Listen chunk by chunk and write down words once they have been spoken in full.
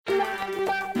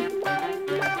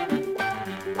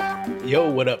Yo,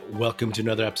 what up? Welcome to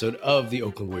another episode of the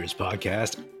Oakland Warriors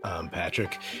podcast. I'm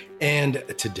Patrick, and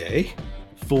today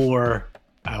for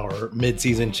our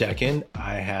mid-season check-in,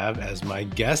 I have as my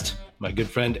guest my good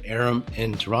friend Aram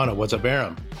in Toronto. What's up,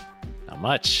 Aram? Not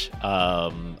much.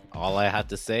 All I have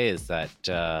to say is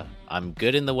that I'm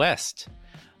good in the West.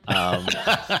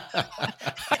 I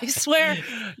swear,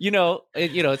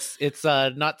 it's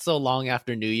not so long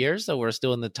after New Year, so we're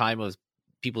still in the time of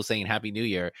people saying Happy New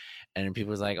Year, and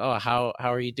people are like, "Oh, how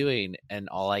are you doing?" And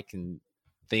all I can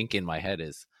think in my head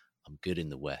is, "I'm good in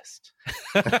the West."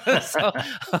 So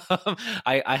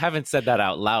I haven't said that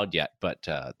out loud yet, but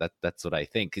that's what I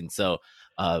think, and so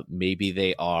maybe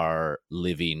they are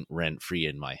living rent free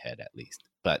in my head at least.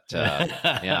 But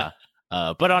yeah.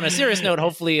 But on a serious note,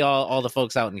 hopefully all the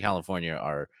folks out in California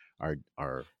are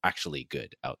actually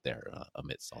good out there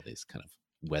amidst all these kind of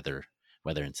weather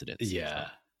incidents. Yeah.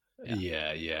 I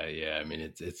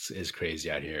mean, it's crazy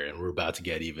out here, and we're about to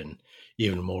get even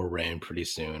more rain pretty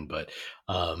soon. But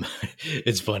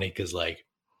it's funny because like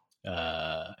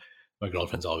my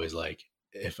girlfriend's always like,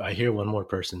 if I hear one more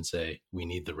person say we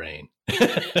need the rain,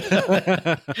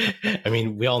 I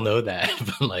mean, we all know that,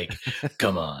 but like,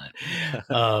 come on.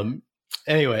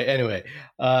 Anyway,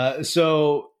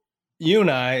 so you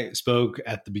and I spoke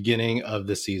at the beginning of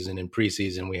the season. In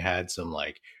preseason, we had some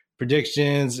like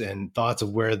predictions and thoughts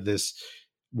of where this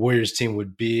Warriors team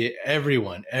would be.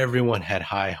 Everyone had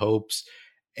high hopes.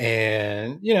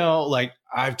 And, like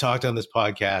I've talked on this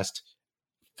podcast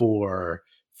for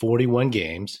 41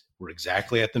 games. We're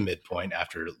exactly at the midpoint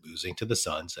after losing to the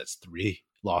Suns. That's 3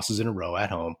 losses in a row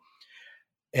at home.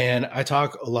 And I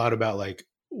talk a lot about like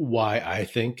why I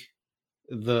think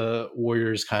the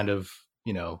Warriors kind of,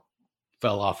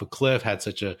 fell off a cliff, had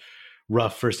such a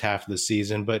rough first half of the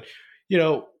season. But,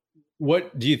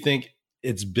 what do you think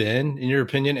it's been in your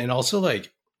opinion? And also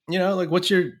like,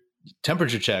 what's your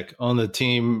temperature check on the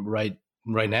team right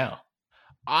now?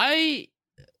 I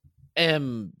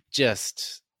am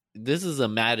this is a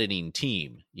maddening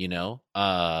team, they're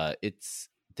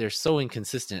so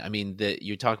inconsistent. I mean,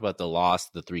 you talk about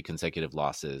the 3 consecutive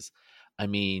losses. I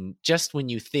mean, just when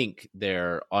you think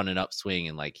they're on an upswing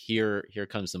and like here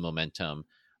comes the momentum,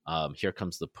 here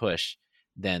comes the push,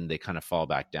 then they kind of fall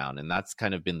back down. And that's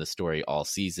kind of been the story all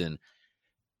season.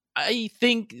 I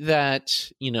think that,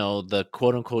 the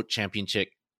quote unquote championship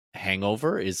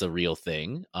hangover is a real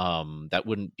thing. That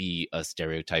wouldn't be a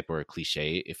stereotype or a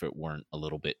cliche if it weren't a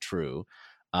little bit true.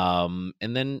 And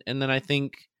then I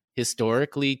think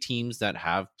historically teams that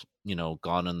have,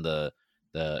 gone on the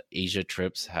Asia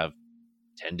trips have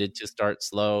tended to start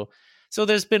slow. So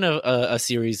there's been a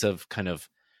series of kind of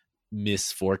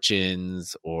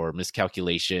misfortunes or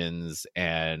miscalculations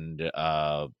and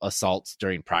assaults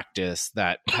during practice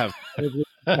that have a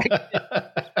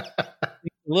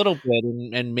little bit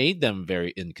and made them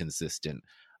very inconsistent.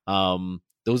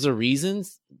 Those are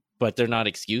reasons, but they're not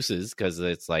excuses, because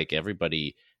it's like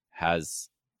everybody has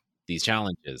these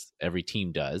challenges. Every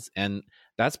team does. And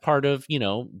that's part of,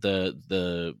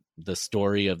 the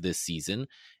story of this season.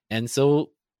 And so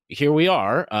here we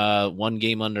are, 1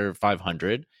 game under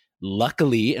 500.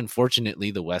 Luckily and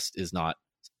fortunately, the West is not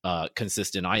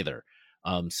consistent either.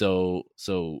 So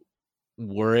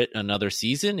were it another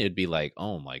season, it'd be like,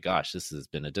 oh my gosh, this has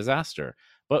been a disaster.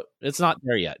 But it's not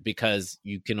there yet, because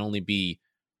you can only be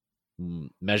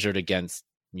measured against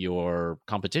your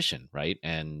competition, right?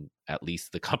 And at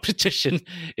least the competition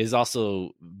is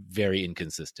also very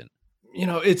inconsistent.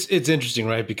 It's interesting,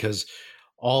 right? Because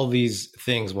all these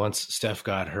things, once Steph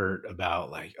got hurt, about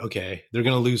like, okay, they're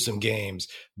going to lose some games,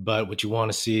 but what you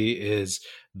want to see is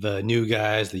the new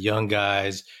guys, the young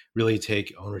guys really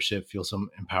take ownership, feel some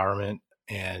empowerment,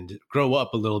 and grow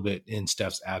up a little bit in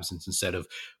Steph's absence, instead of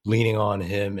leaning on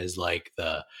him as like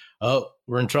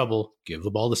we're in trouble, give the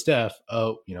ball to Steph.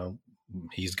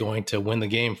 He's going to win the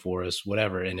game for us,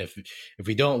 whatever. And if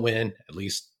we don't win, at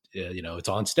least, it's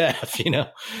on Steph,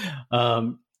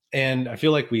 and I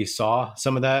feel like we saw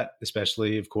some of that,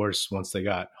 especially, of course, once they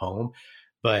got home.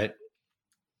 But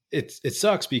it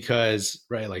sucks because,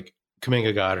 right, like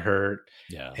Kuminga got hurt,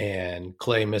 and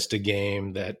Clay missed a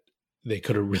game that they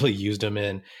could have really used him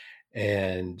in,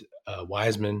 and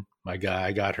Wiseman, my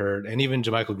guy, got hurt, and even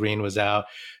JaMychal Green was out.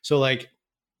 So like,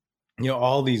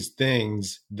 all these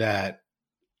things that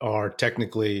are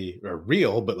technically are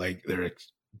real, but like they're,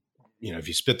 if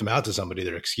you spit them out to somebody,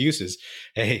 they're excuses.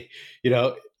 Hey,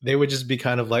 they would just be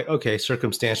kind of like, okay,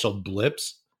 circumstantial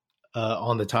blips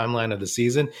on the timeline of the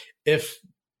season, if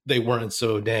they weren't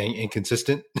so dang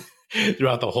inconsistent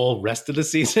throughout the whole rest of the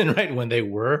season, right? When they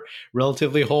were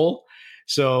relatively whole.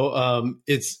 So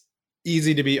it's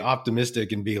easy to be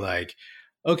optimistic and be like,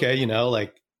 okay,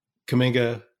 like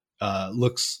Kuminga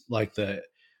looks like the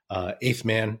eighth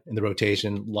man in the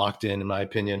rotation, locked in my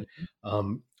opinion,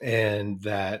 and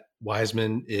that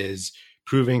Wiseman is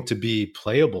proving to be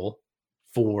playable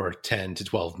for 10 to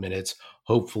 12 minutes,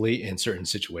 hopefully in certain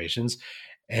situations.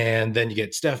 And then you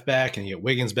get Steph back and you get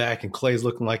Wiggins back and Clay's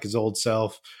looking like his old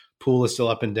self. Poole is still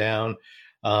up and down.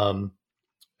 Um,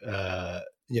 uh,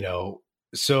 you know,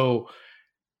 so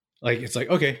like, it's like,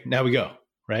 okay, now we go,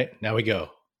 right? Now we go.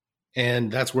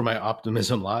 And that's where my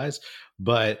optimism lies.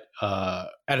 But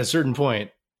at a certain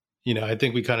point, I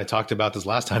think we kind of talked about this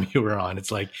last time you were on.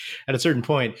 It's like at a certain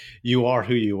point, you are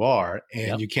who you are,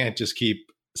 and you can't just keep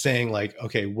saying like,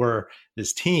 okay, we're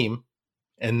this team,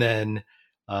 and then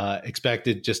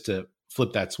expected just to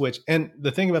flip that switch. And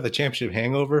the thing about the championship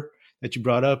hangover that you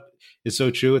brought up is so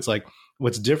true. It's like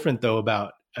what's different though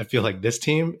about I feel like this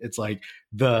team, it's like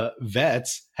the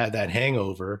vets had that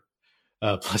hangover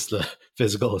plus the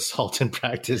physical assault in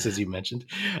practice, as you mentioned.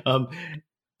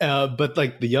 But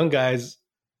like the young guys,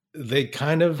 they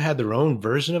kind of had their own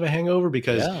version of a hangover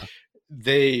because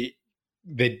they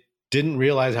didn't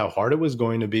realize how hard it was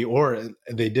going to be, or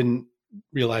they didn't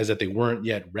realize that they weren't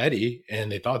yet ready and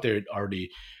they thought they had already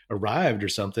arrived or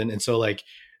something. And so like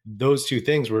those two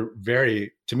things were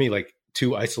very, to me, like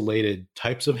two isolated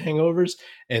types of hangovers.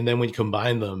 And then when you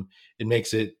combine them, it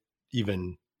makes it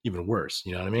even worse.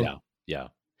 You know what I mean? Yeah.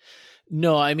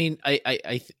 No, I mean,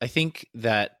 I think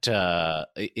that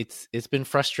it's been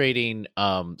frustrating.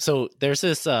 So there's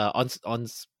this on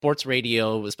sports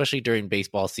radio, especially during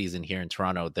baseball season here in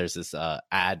Toronto. There's this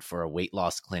ad for a weight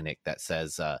loss clinic that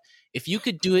says, "If you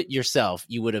could do it yourself,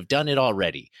 you would have done it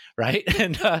already," right?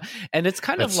 And it's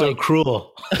kind That's of like so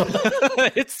cruel.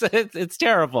 it's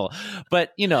terrible.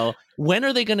 But when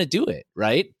are they going to do it?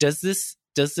 Right? Does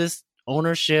this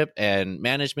ownership and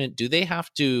management, do they have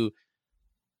to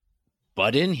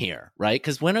butt in here, right?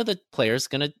 Because when are the players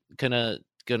gonna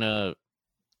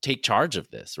take charge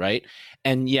of this, right?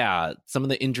 And some of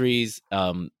the injuries.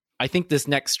 I think this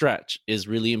next stretch is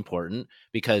really important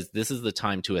because this is the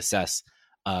time to assess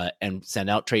and send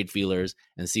out trade feelers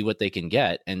and see what they can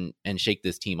get and shake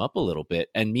this team up a little bit.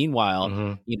 And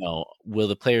meanwhile, will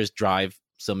the players drive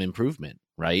some improvement,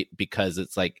 right? Because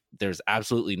it's like there's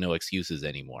absolutely no excuses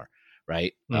anymore,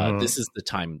 right? This is the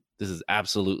time. This is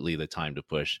absolutely the time to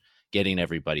push getting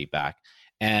everybody back.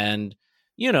 And,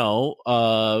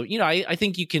 I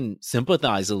think you can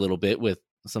sympathize a little bit with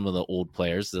some of the old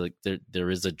players. Like there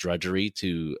is a drudgery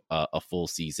to a full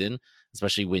season,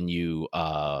 especially when you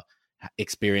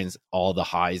experience all the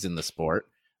highs in the sport.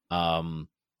 Some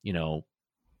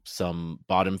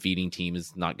bottom feeding team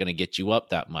is not going to get you up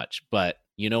that much, but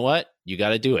you know what? You got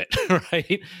to do it,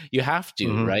 right? You have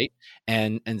to, right?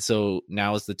 And so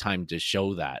now is the time to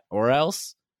show that, or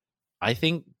else I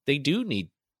think they do need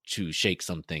to shake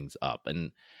some things up.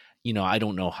 And, I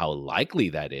don't know how likely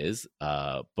that is,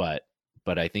 but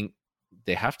I think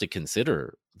they have to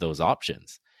consider those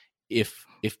options if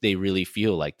they really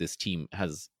feel like this team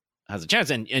has a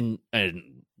chance. And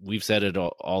we've said it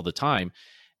all the time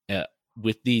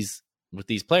with these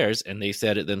players, and they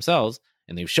said it themselves,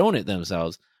 and they've shown it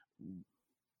themselves.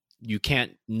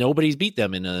 Nobody's beat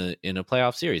them in a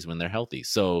playoff series when they're healthy.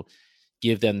 So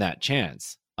give them that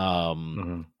chance.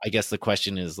 I guess the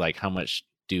question is like, how much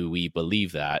do we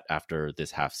believe that after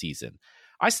this half season?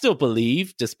 I still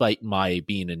believe, despite my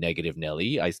being a negative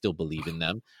Nelly, I still believe in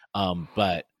them.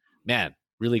 But man,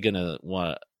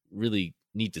 really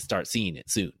need to start seeing it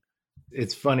soon.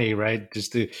 It's funny, right?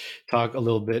 Just to talk a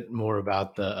little bit more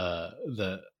about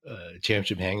the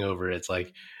championship hangover. It's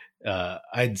like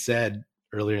I'd said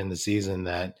earlier in the season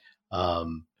that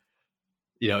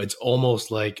it's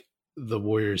almost like the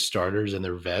Warriors starters and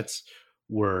their vets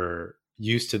were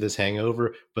used to this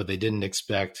hangover, but they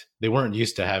weren't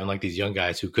used to having like these young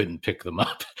guys who couldn't pick them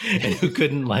up and who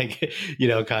couldn't like,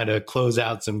 kind of close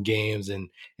out some games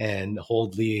and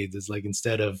hold leads. It's like,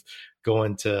 instead of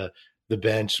going to the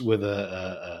bench with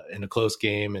in a close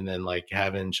game and then like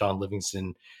having Sean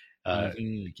Livingston,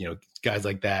 guys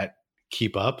like that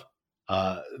keep up,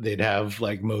 they'd have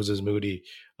like Moses Moody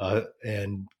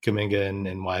and Kuminga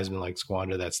and Wiseman like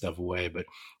squander that stuff away. But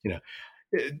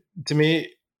to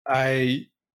me, I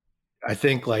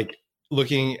think like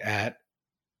looking at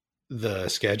the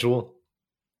schedule,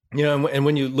 and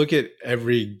when you look at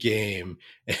every game,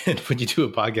 and when you do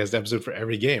a podcast episode for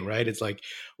every game, right? It's like,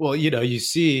 well, you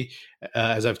see,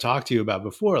 as I've talked to you about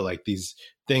before, like these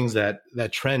things that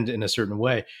trend in a certain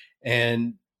way.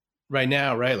 And right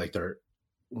now, right, like they're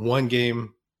one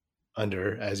game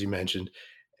under, as you mentioned,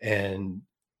 and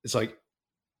it's like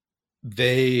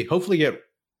they hopefully get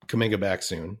Kuminga back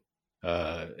soon.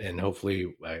 and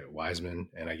hopefully Wiseman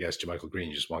and I guess JaMychal Green.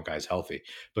 You just want guys healthy,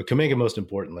 but Kuminga most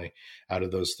importantly out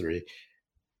of those three.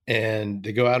 And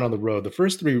they go out on the road. The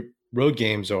first three road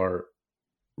games are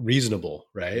reasonable,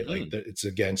 right? Mm-hmm. Like it's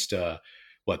against the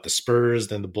Spurs,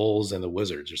 then the Bulls, and the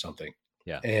Wizards or something.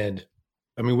 Yeah. And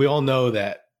I mean, we all know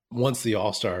that once the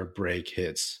All-Star break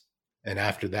hits, and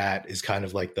after that is kind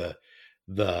of like the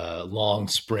long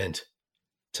sprint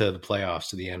to the playoffs,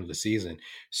 to the end of the season.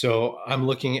 So I'm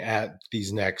looking at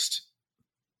these next,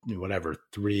 whatever,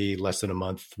 less than a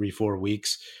month, 3-4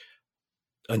 weeks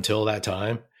until that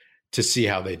time to see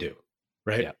how they do.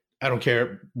 Right. Yeah. I don't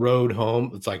care. Road,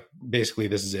 home. It's like, basically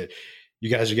this is it. You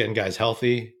guys are getting guys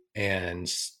healthy, and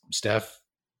Steph,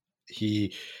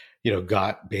 he,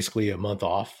 got basically a month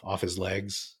off his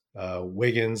legs.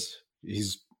 Wiggins,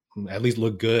 he's at least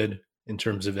looked good in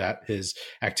terms of that, his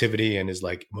activity and his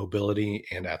like mobility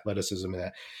and athleticism, and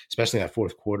that, especially in that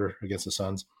fourth quarter against the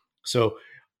Suns. So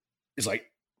it's like,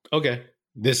 okay,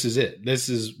 this is it. This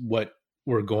is what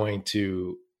we're going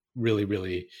to really,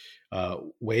 really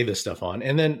weigh this stuff on.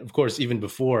 And then, of course, even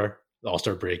before the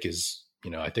All-Star break is,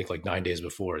 I think like 9 days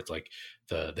before, it's like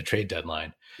the trade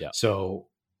deadline. Yeah. So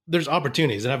there's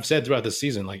opportunities, and I've said throughout the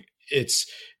season, like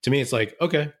to me, it's like,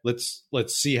 okay, let's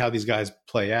see how these guys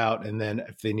play out, and then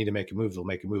if they need to make a move, they'll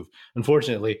make a move.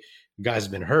 Unfortunately, the guys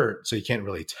have been hurt, so you can't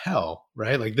really tell,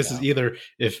 right? Like this is either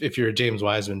if you're a James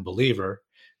Wiseman believer,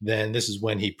 then this is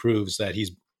when he proves that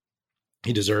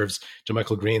he deserves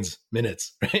JaMychal Green's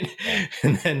minutes, right?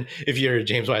 And then if you're a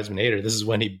James Wiseman hater, this is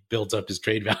when he builds up his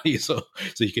trade value, so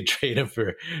you could trade him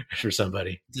for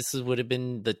somebody. This would have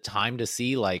been the time to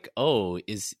see, like, oh,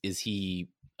 is he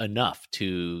enough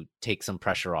to take some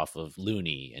pressure off of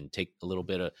Looney and take a little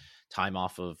bit of time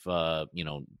off of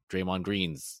Draymond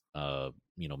Green's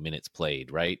minutes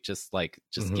played, right? Just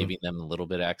giving them a little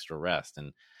bit of extra rest.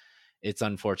 And it's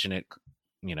unfortunate,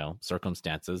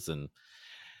 circumstances,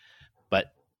 but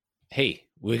hey,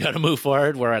 we got to move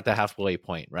forward. We're at the halfway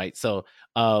point, right? So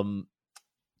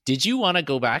did you want to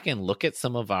go back and look at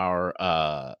some of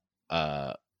our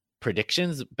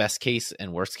predictions, best case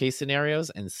and worst case scenarios,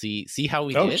 and see how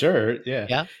we did? Oh, sure.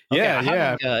 Yeah.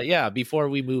 Yeah. Okay, yeah. Before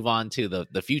we move on to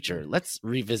the future, let's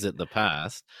revisit the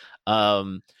past.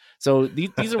 So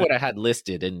these are what I had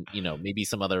listed, and maybe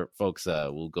some other folks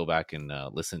will go back and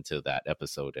listen to that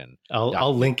episode, and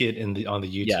I'll link it on the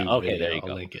YouTube. Yeah. Okay. Video. There you I'll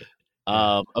go. Link it.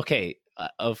 Okay.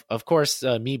 Of course,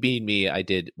 me being me, I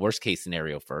did worst case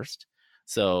scenario first.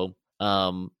 So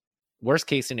worst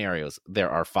case scenarios, there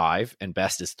are 5 and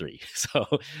best is 3. So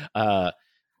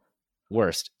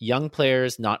worst, young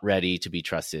players not ready to be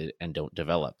trusted and don't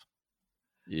develop.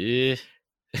 Yeah,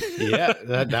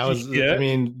 that was, I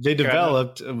mean, they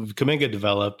developed, Kuminga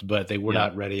developed, but they were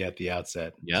not ready at the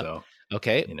outset. Yeah. So,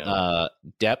 okay.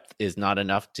 Depth is not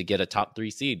enough to get a top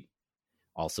 3 seed.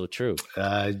 Also true.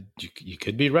 You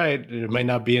could be right. It might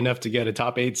not be enough to get a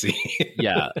top 8 seed.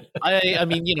 Yeah. I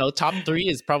mean, top 3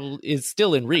 is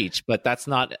still in reach, but that's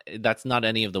not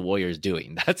any of the Warriors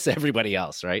doing. That's everybody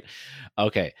else, right?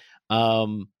 Okay.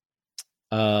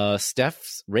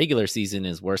 Steph's regular season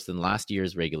is worse than last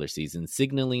year's regular season,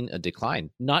 signaling a decline.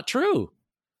 Not true.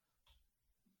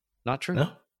 Not true.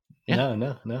 No. Yeah.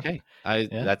 No. Okay.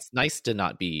 That's nice to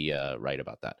not be right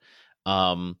about that.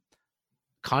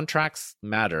 Contracts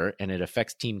matter, and it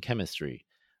affects team chemistry.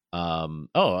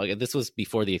 This was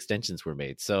before the extensions were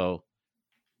made. So,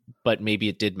 but maybe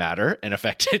it did matter and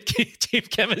affected team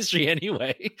chemistry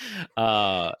anyway.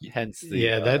 Hence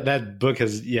the that book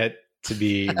has yet to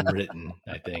be written,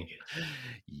 I think.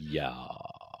 Yeah.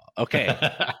 Okay.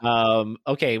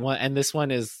 Okay. Well, and this one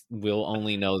we'll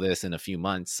only know this in a few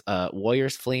months.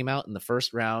 Warriors flame out in the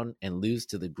first round and lose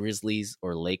to the Grizzlies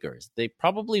or Lakers. They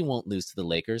probably won't lose to the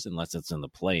Lakers unless it's in the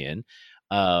play-in.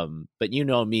 But you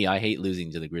know me, I hate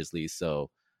losing to the Grizzlies. So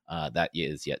that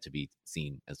is yet to be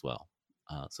seen as well.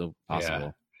 So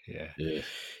possible. Yeah.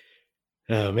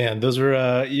 Oh man, those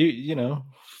were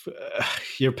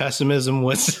your pessimism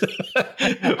was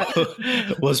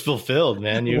fulfilled,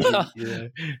 man.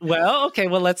 Well, okay.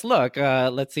 Well, let's look.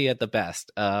 Let's see at the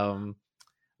best.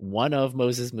 One of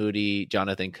Moses Moody,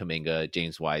 Jonathan Kuminga,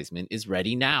 James Wiseman is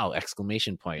ready now!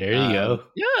 Exclamation point. There you go.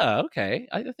 Yeah. Okay.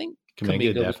 I think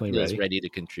Kuminga definitely is ready to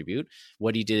contribute.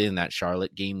 What he did in that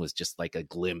Charlotte game was just like a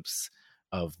glimpse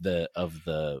of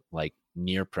the like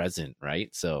near present, right?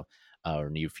 So.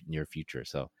 Or near future.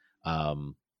 So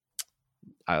I'll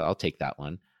take that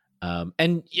one.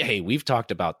 And hey, we've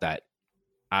talked about that.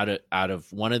 Out of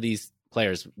one of these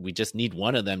players, we just need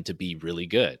one of them to be really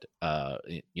good.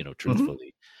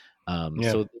 Truthfully.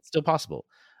 So it's still possible.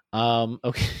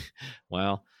 Okay.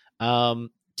 Well,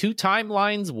 two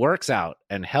timelines works out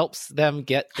and helps them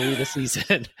get through the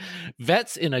season,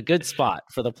 Vet's in a good spot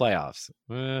for the playoffs.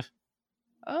 You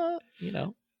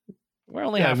know, we're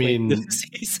only halfway through the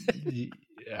season.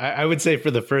 I would say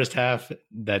for the first half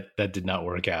that did not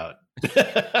work out.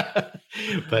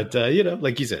 But you know,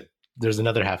 like you said, there's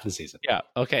another half of the season. Yeah.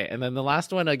 Okay. And then the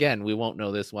last one, again, we won't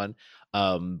know this one.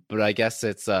 But I guess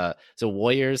it's so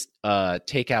Warriors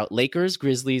take out Lakers,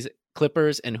 Grizzlies,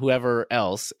 Clippers, and whoever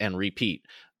else and repeat.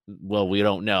 Well, we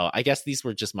don't know. I guess these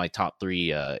were just my top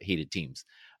three hated teams.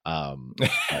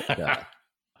 But,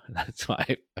 that's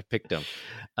why I picked them.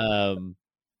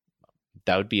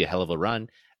 That would be a hell of a run.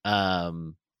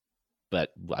 But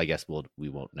I guess we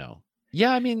won't know.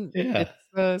 Yeah, I mean,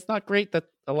 it's not great that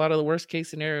a lot of the worst case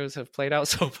scenarios have played out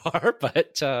so far,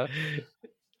 but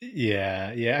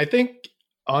yeah, I think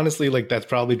honestly, like that's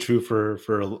probably true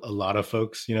for a lot of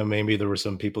folks. You know, maybe there were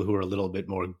some people who were a little bit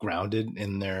more grounded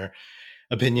in their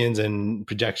opinions and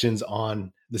projections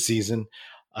on the season.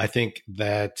 I think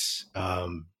that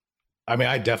I mean,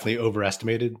 I definitely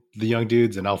overestimated the young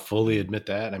dudes, and I'll fully admit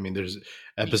that. I mean, there's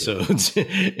episodes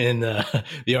in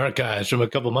the archives from a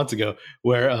couple months ago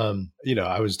where, you know,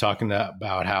 I was talking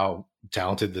about how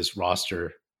talented this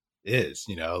roster is.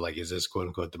 You know, like, is this quote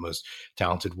unquote the most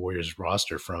talented Warriors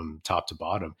roster from top to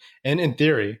bottom? And in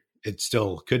theory, it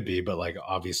still could be, but like,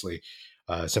 obviously,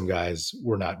 some guys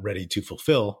were not ready to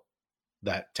fulfill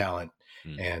that talent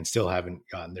and still haven't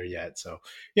gotten there yet. So,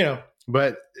 you know,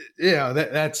 but you know,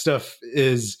 that stuff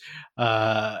is,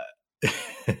 man,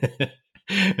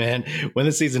 when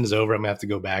the season is over, I'm gonna have to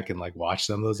go back and like watch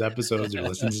some of those episodes or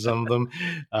listen to some of them,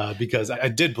 because I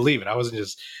did believe it. I wasn't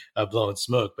just blowing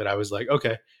smoke, but I was like,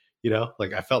 okay, you know,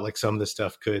 like I felt like some of this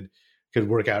stuff could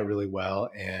work out really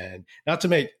well, and not to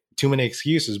make too many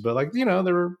excuses, but like, you know,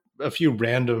 there were a few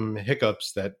random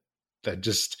hiccups that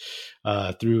just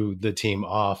threw the team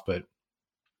off, but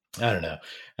I don't know.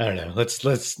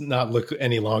 Let's not look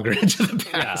any longer into the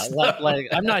past. Yeah, like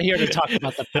I'm not here to talk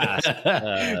about the past.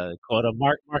 Quote a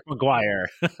Mark McGuire.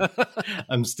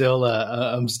 I'm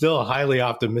still highly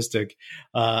optimistic,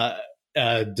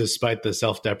 despite the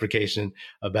self-deprecation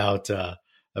about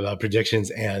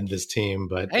predictions and this team.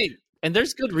 But hey, and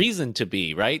there's good reason to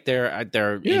be, right? They're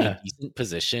in a decent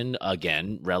position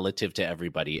again relative to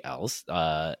everybody else,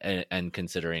 and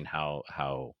considering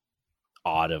how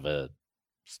odd of a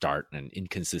start and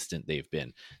inconsistent they've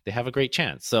been, they have a great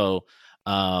chance. So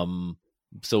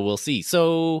we'll see.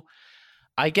 So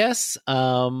I guess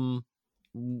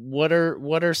what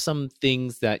are some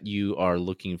things that you are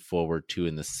looking forward to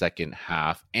in the second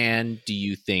half, and do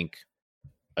you think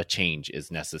a change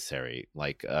is necessary?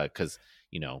 Like because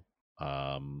you know,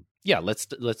 let's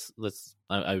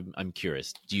I'm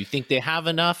curious, do you think they have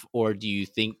enough, or do you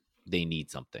think they need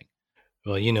something?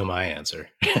 Well, you know my answer.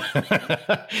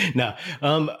 No,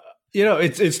 you know,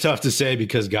 it's tough to say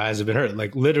because guys have been hurt.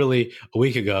 Like literally a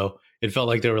week ago, it felt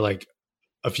like there were like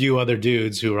a few other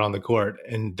dudes who were on the court,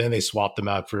 and then they swapped them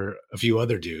out for a few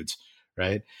other dudes,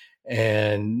 right?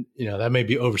 And you know, that may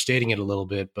be overstating it a little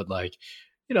bit, but like,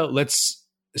 you know, let's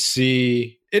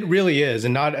see. It really is,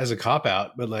 and not as a cop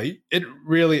out, but like it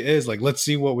really is. Like, let's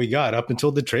see what we got up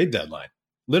until the trade deadline,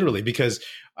 literally, because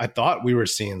I thought we were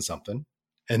seeing something.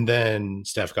 And then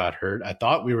Steph got hurt. I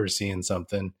thought we were seeing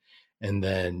something. And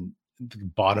then the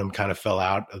bottom kind of fell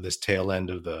out of this tail end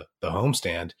of the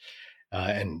homestand.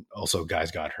 And also guys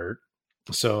got hurt.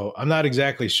 So I'm not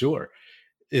exactly sure.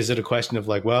 Is it a question of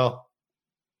like, well,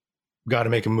 got to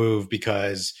make a move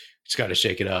because just got to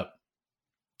shake it up?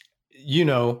 You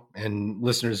know, and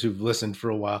listeners who've listened for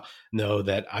a while know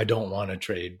that I don't want to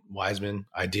trade Wiseman,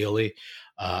 ideally.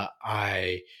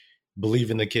 I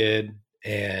believe in the kid,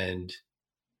 and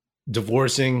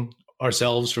divorcing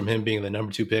ourselves from him being the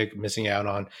number 2 pick, missing out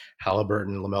on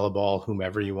Halliburton, LaMelo Ball,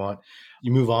 whomever you want,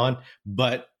 you move on.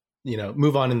 But, you know,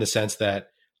 move on in the sense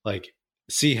that like,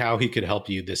 see how he could help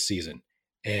you this season.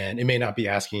 And it may not be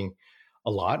asking a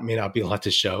lot, may not be a lot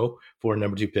to show for a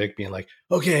number 2 pick being like,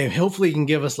 okay, hopefully he can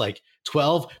give us like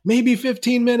 12, maybe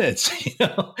 15 minutes, you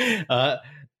know?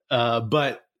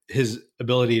 But his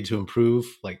ability to improve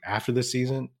like after this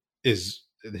season is,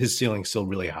 his ceiling's still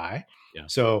really high. Yeah.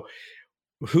 So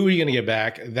who are you going to get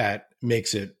back that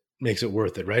makes it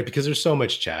worth it, right? Because there's so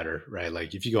much chatter, right?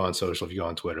 Like if you go on social, if you go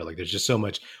on Twitter, like there's just so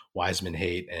much Wiseman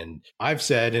hate. And I've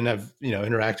said, and I've, you know,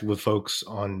 interacted with folks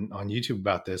on YouTube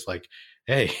about this, like,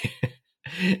 hey,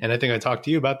 and I think I talked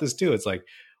to you about this too. It's like,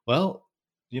 well,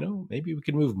 you know, maybe we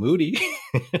could move Moody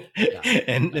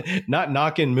and not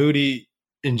knocking Moody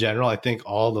in general. I think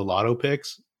all the lotto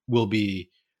picks will be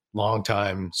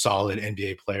long-time solid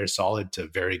NBA players, solid to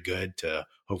very good to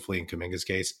hopefully in Kuminga's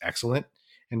case, excellent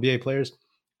NBA players.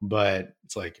 but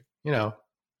it's like,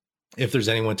 if there's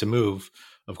anyone to move,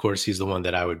 of course, he's the one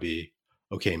that I would be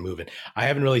okay moving. I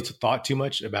haven't really thought too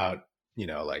much about,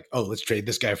 like, oh, let's trade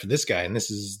this guy for this guy, and this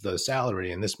is the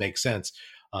salary, and this makes sense,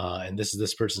 and this is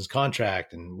this person's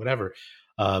contract, and whatever.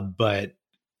 But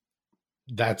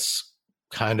that's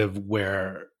kind of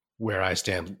where I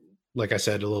stand. Like I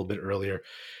said a little bit earlier,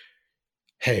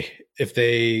 hey, if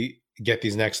they get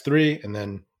these next three, and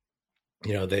then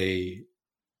they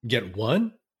get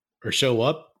one or show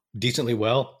up decently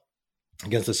well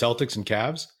against the Celtics and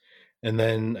Cavs, and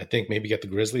then I think maybe get the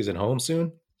Grizzlies at home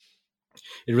soon.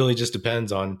 It really just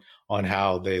depends on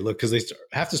how they look, because they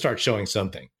have to start showing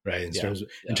something, right? In terms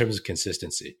of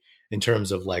consistency, in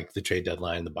terms of like the trade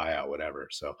deadline, the buyout, whatever.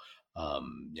 So,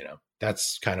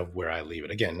 that's kind of where I leave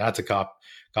it. Again, not to cop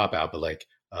out, but like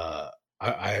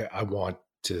I want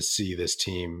to see this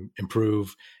team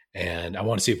improve, and I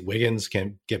want to see if Wiggins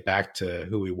can get back to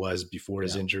who he was before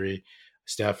his injury.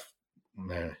 Steph,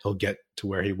 he'll get to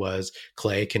where he was.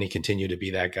 Clay, can he continue to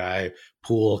be that guy?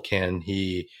 Poole, can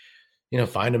he,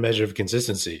 find a measure of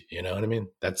consistency? You know what I mean?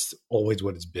 That's always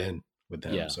what it's been with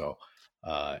him. Yeah. So,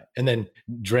 and then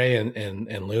Dre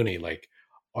and Looney, like,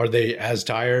 are they as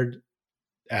tired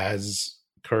as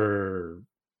Kerr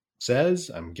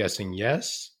says? I'm guessing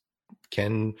yes.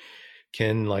 Can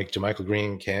like JaMychal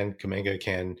Green, can Kuminga,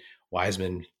 can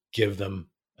Wiseman give them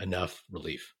enough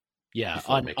relief? Yeah,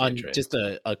 on just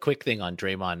a quick thing on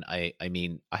Draymond. I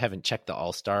mean, I haven't checked the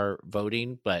All-Star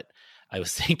voting, but I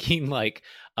was thinking like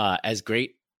as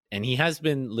great, and he has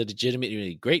been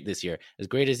legitimately great this year, as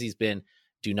great as he's been,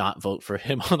 do not vote for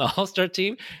him on the All-Star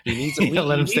team. He needs a week,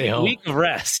 let him stay home. Week of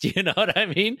rest. You know what I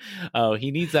mean?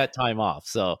 He needs that time off.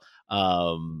 So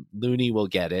Looney will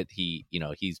get it.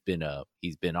 He's been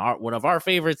one of our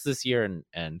favorites this year,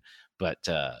 but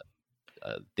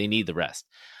they need the rest.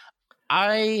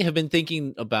 I have been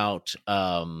thinking about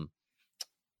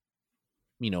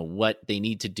what they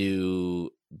need to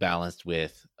do balanced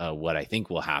with what I think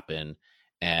will happen,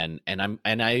 and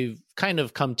I've kind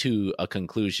of come to a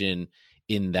conclusion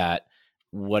in that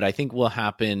what I think will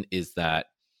happen is that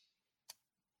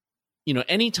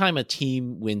anytime a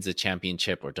team wins a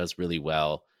championship or does really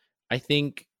well, I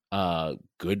think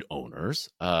good owners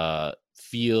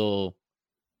feel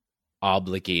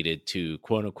obligated to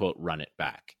quote unquote run it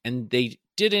back. And they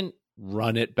didn't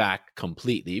run it back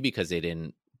completely, because they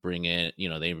didn't bring in,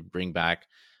 they bring back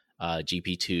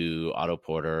GP2, Otto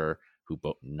Porter,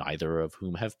 neither of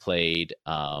whom have played.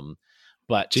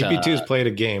 But GP2's played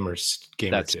a game or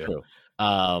two. That's true.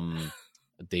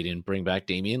 They didn't bring back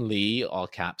Damian Lee, all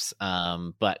caps.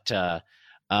 But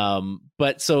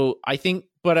so I think,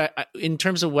 but in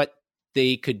terms of what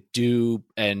they could do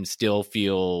and still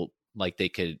feel like they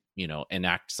could,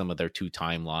 enact some of their two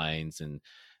timelines and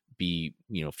be,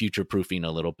 future proofing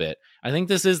a little bit, I think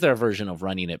this is their version of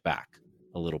running it back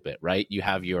a little bit, right? You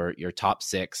have your top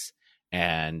six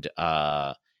and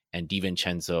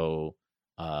DiVincenzo,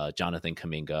 Jonathan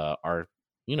Kuminga are,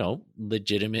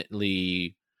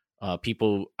 legitimately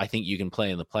people I think you can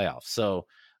play in the playoffs. So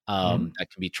that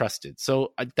can be trusted.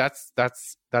 So that's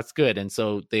good. And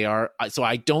so they are. So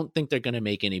I don't think they're going to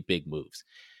make any big moves.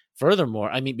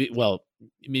 Furthermore,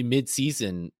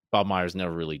 mid-season, Bob Myers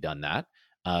never really done that.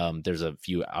 There's a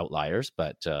few outliers,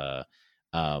 but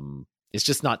it's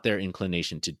just not their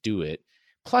inclination to do it.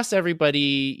 Plus,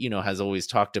 everybody, has always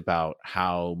talked about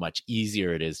how much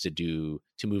easier it is to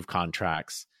move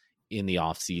contracts in the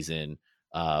off season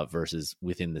versus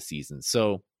within the season.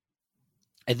 So,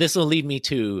 and this will lead me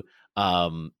to,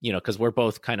 because we're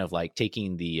both kind of like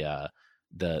taking the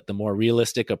more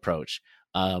realistic approach.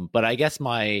 But I guess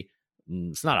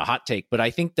it's not a hot take, but I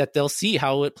think that they'll see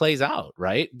how it plays out,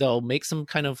 right? They'll make some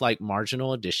kind of like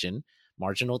marginal addition,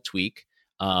 marginal tweak,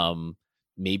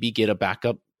 maybe get a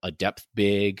backup, a depth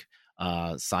big,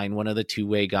 sign one of the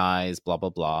two-way guys, blah, blah,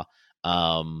 blah,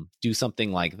 do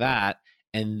something like that.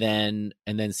 And then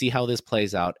see how this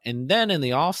plays out. And then in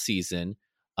the off season,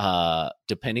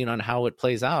 depending on how it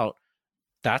plays out,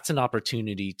 that's an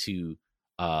opportunity to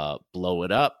blow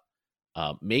it up,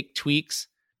 make tweaks,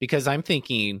 because I'm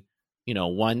thinking,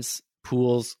 once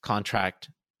Poole's contract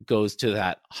goes to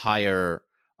that higher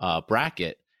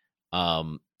bracket,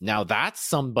 now that's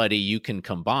somebody you can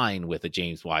combine with a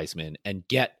James Wiseman and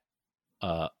get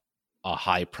a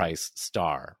high price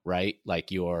star, right? Like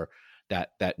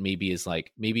that maybe is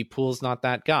like, maybe Poole's not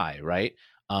that guy, right?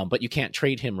 But you can't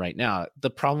trade him right now. The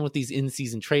problem with these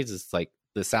in-season trades is like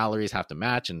the salaries have to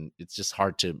match, and it's just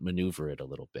hard to maneuver it a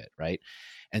little bit, right?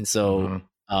 And so,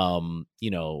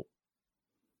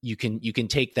 you can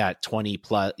take that 20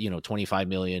 plus, 25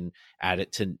 million, add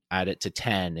it to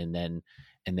 10, and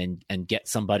and get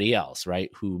somebody else, right,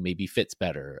 who maybe fits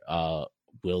better.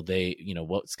 Will they,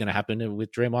 what's going to happen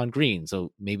with Draymond Green?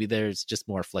 So maybe there's just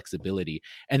more flexibility,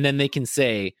 and then they can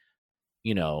say,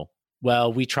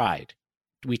 well, we tried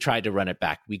to run it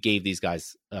back. We gave these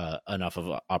guys enough of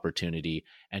an opportunity,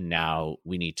 and now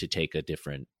we need to take a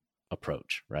different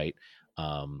approach, right?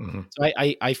 So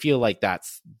I feel like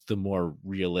that's the more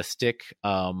realistic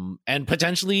and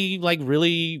potentially like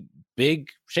really big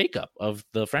shakeup of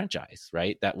the franchise,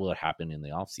 right? That will happen in the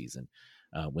offseason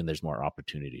when there's more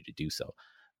opportunity to do so.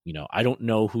 I don't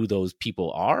know who those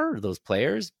people are, those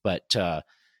players, but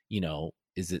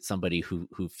is it somebody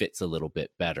who fits a little bit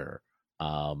better?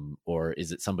 Or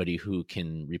is it somebody who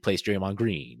can replace Draymond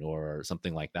Green or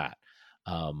something like that?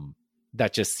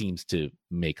 That just seems to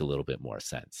make a little bit more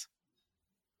sense.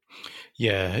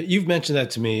 Yeah, you've mentioned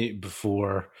that to me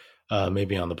before,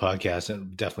 maybe on the podcast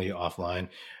and definitely offline.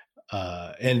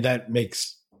 And that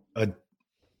makes a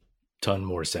ton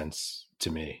more sense to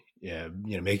me. Yeah,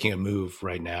 making a move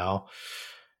right now,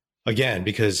 again,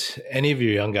 because any of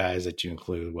your young guys that you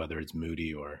include, whether it's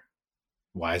Moody or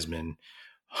Wiseman,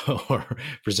 or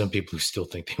for some people who still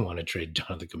think they want to trade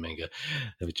Jonathan Kuminga,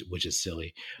 which is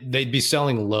silly, they'd be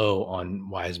selling low on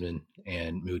Wiseman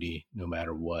and Moody no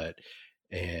matter what.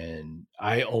 And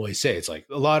I always say it's like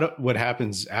a lot of what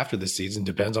happens after the season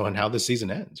depends on how the season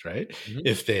ends, right? Mm-hmm.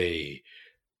 If they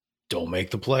don't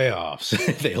make the playoffs,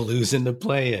 if they lose in the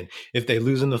play-in, if they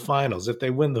lose in the finals, if they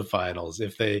win the finals,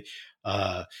 if they,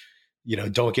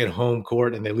 don't get home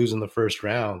court and they lose in the first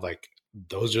round, like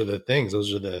those are the things,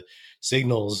 those are the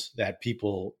signals that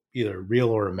people either real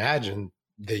or imagine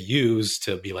they use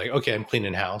to be like, okay, I'm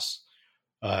cleaning house.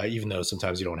 Even though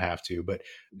sometimes you don't have to, but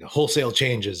wholesale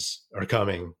changes are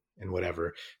coming and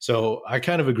whatever. So I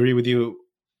kind of agree with you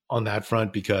on that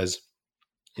front because,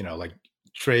 like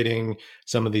trading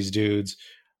some of these dudes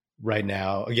right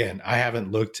now, again, I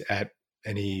haven't looked at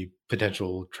any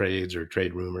potential trades or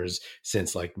trade rumors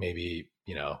since like maybe,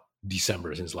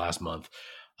 December, since last month,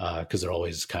 because they're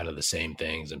always kind of the same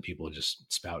things and people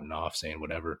just spouting off saying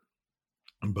whatever.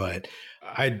 But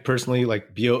I'd personally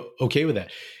be okay with that.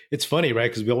 It's funny,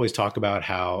 right? Because we always talk about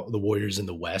how the Warriors in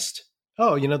the West,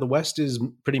 the West is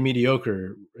pretty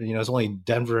mediocre. It's only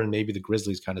Denver and maybe the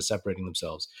Grizzlies kind of separating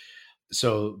themselves.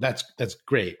 So that's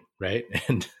great, right?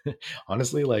 And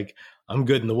honestly, I'm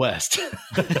good in the West.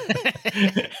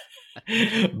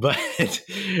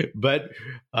 but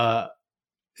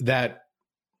that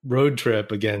road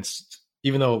trip against,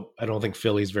 even though I don't think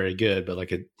Philly's very good, but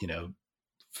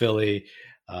Philly,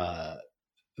 the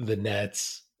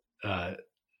Nets,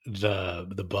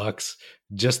 the Bucks,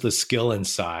 just the skill and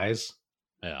size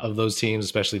of those teams,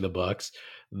 especially the Bucks.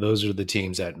 Those are the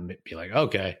teams that be like,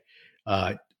 okay,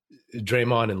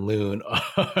 Draymond and Loon,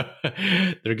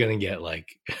 they're going to get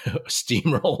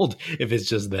steamrolled if it's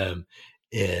just them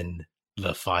in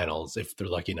the finals, if they're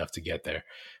lucky enough to get there.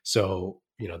 So,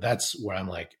 that's where I'm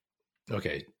like,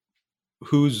 okay,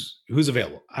 who's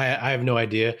available? I have no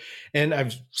idea. And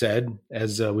I've said,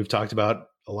 as we've talked about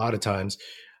a lot of times,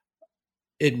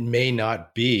 it may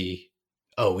not be,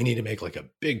 we need to make a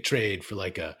big trade for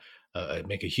make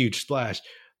a huge splash,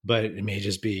 but it may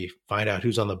just be find out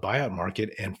who's on the buyout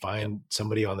market and find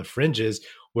somebody on the fringes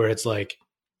where it's like,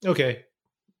 okay,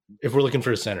 if we're looking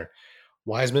for a center,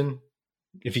 Wiseman,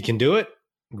 if he can do it,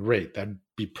 great. That'd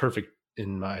be perfect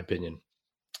in my opinion.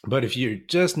 But if you're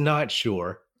just not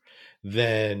sure,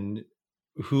 then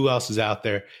who else is out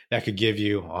there that could give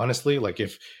you, honestly,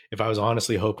 if I was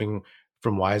honestly hoping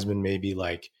from Wiseman, maybe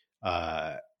 8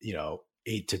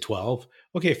 to 12,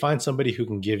 okay, find somebody who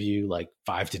can give you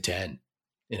 5 to 10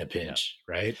 in a pinch,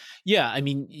 right? Yeah. I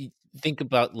mean, think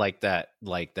about that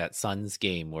Suns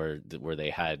game where they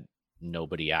had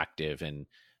nobody active and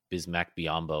Bismack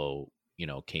Biyombo,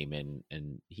 came in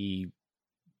and he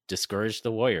discouraged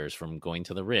the Warriors from going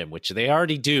to the rim, which they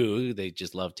already do. They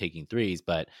just love taking threes,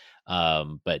 but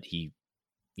he,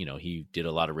 he did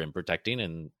a lot of rim protecting,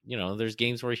 and there's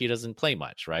games where he doesn't play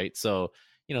much, right? So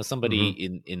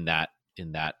somebody in that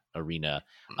arena.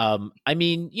 I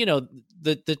mean,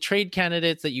 the trade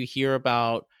candidates that you hear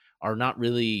about are not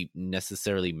really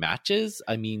necessarily matches.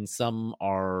 I mean, some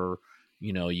are.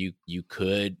 You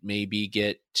could maybe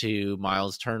get to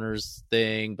Miles Turner's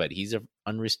thing, but he's an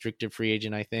unrestricted free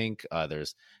agent, I think.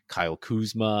 There's Kyle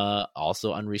Kuzma,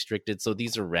 also unrestricted. So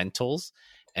these are rentals,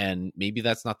 and maybe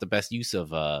that's not the best use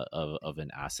of an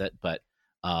asset, but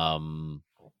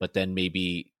then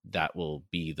maybe that will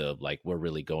be the we're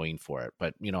really going for it.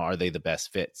 But are they the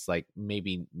best fits?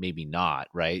 Maybe not,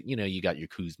 right? You got your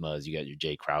Kuzmas, you got your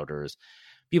Jay Crowders.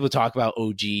 people talk about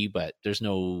OG, but there's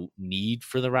no need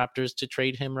for the Raptors to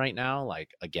trade him right now.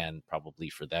 Like, again, probably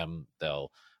for them,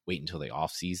 they'll wait until the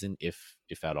off season, if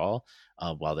at all,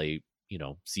 while they,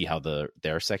 see how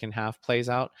their second half plays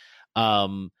out.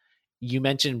 You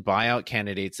mentioned buyout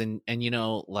candidates, and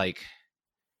like,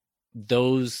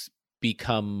 those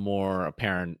become more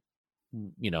apparent.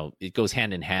 It goes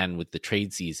hand in hand with the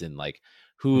trade season. Like,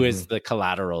 who is the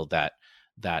collateral that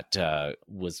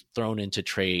was thrown into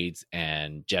trades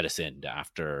and jettisoned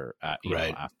after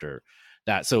after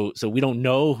that. So we don't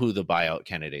know who the buyout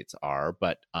candidates are,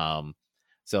 but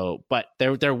but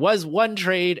there was one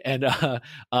trade, and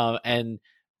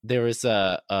there was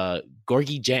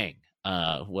Gorgui Dieng.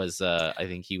 I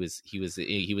think he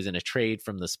was in a trade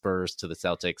from the Spurs to the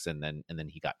Celtics, and then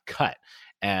he got cut.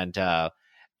 And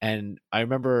I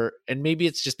remember, and maybe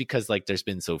it's just because like there's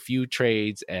been so few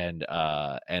trades, and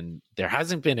there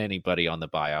hasn't been anybody on the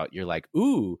buyout. You're like,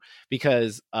 ooh,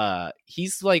 because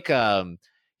he's like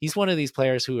he's one of these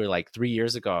players who are like 3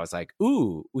 years ago, I was like,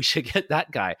 ooh, we should get that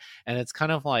guy. And it's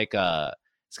kind of like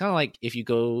if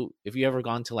you ever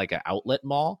gone to like an outlet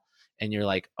mall and you're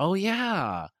like, oh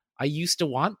yeah, I used to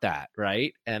want that,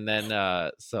 right? And then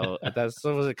so that's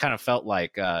what it kind of felt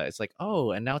like. It's like,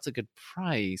 oh, and now it's a good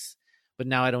price, but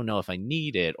now I don't know if I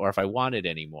need it or if I want it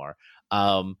anymore.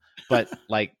 But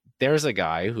like, there's a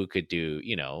guy who could do,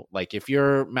 like if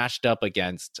you're matched up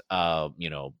against,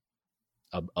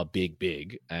 a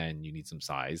big, and you need some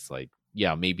size, like,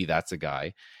 yeah, maybe that's a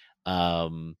guy.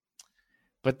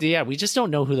 But yeah, we just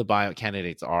don't know who the buyout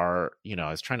candidates are. I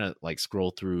was trying to like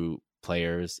scroll through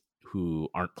players who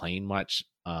aren't playing much.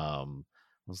 I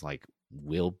was like,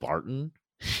 Will Barton.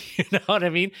 You know what I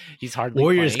mean? He's hardly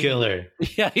Warriors playing. killer.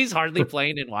 Yeah, he's hardly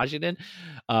playing in Washington.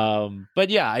 But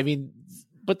yeah, I mean,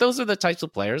 but those are the types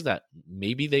of players that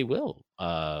maybe they will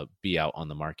be out on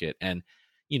the market. And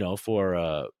for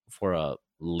a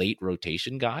late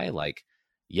rotation guy, like,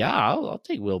 yeah, I'll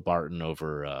take Will Barton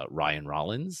over Ryan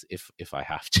Rollins if I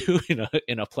have to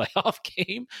in a playoff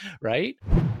game, right?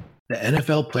 The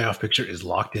NFL playoff picture is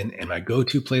locked in, and my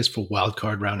go-to place for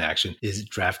wildcard round action is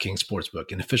DraftKings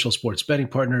Sportsbook, an official sports betting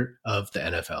partner of the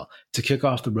NFL. To kick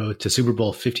off the road to Super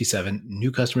Bowl 57,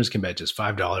 new customers can bet just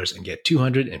 $5 and get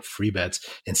 $200 in free bets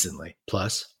instantly.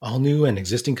 Plus, all new and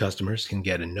existing customers can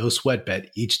get a no-sweat bet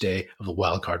each day of the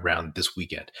wildcard round this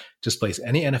weekend. Just place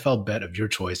any NFL bet of your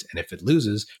choice, and if it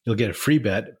loses, you'll get a free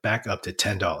bet back up to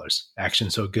 $10. Action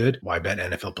so good, why bet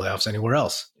NFL playoffs anywhere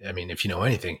else? I mean, if you know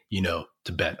anything, you know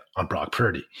to bet on Brock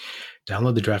Purdy.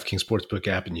 Download the DraftKings Sportsbook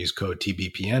app and use code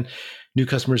TBPN. New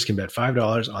customers can bet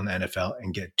 $5 on the NFL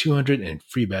and get $200 in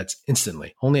free bets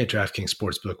instantly. Only at DraftKings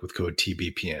Sportsbook with code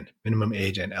TBPN. Minimum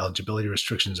age and eligibility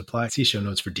restrictions apply. See show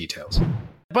notes for details.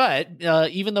 But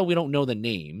even though we don't know the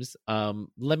names,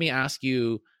 let me ask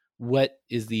you, what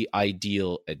is the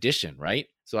ideal addition, right?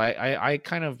 So I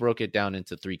kind of broke it down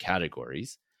into 3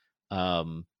 categories.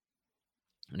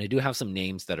 And I do have some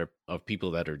names that are of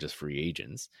people that are just free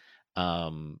agents.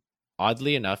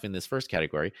 Oddly enough, in this first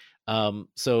category.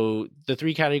 So the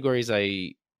 3 categories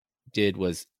I did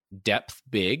was depth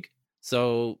big.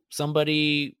 So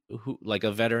somebody who, like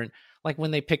a veteran, like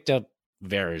when they picked up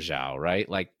Varejao, right?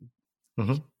 Like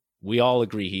we all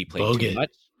agree he played too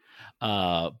much.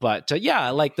 But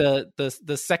yeah, like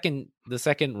the second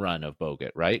run of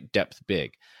Bogut, right? Depth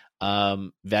big.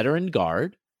 Veteran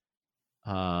guard.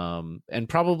 And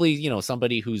probably,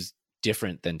 somebody who's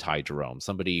different than Ty Jerome,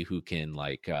 somebody who can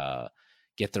like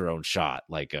get their own shot,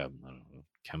 like I don't know,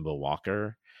 Kemba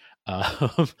Walker.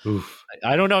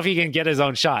 I don't know if he can get his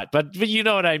own shot, but you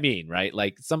know what I mean, right?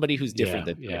 Like somebody who's different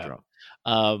than Ty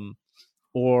Jerome,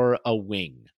 or a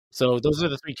wing. So those are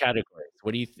the 3 categories.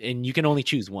 What do you? And you can only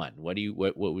choose one. What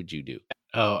would you do?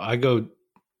 Oh, I go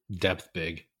depth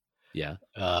big. Yeah,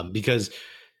 because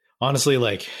honestly,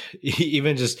 like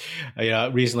even just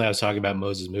recently I was talking about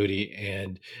Moses Moody,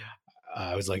 and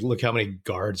I was like, look how many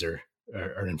guards are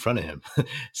in front of him: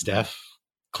 Steph,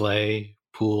 Clay,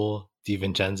 Poole,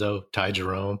 DiVincenzo, Ty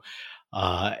Jerome,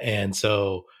 and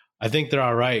so I think they're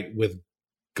all right with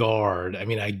guard. I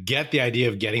mean, I get the idea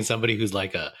of getting somebody who's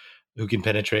like who can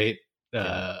penetrate.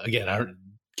 Again,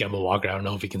 Kemba Walker, I don't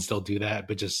know if he can still do that,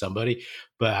 but just somebody.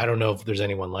 But I don't know if there's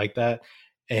anyone like that.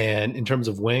 And in terms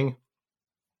of wing,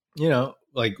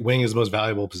 like wing is the most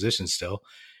valuable position still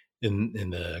in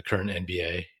the current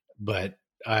NBA. But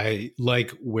I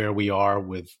like where we are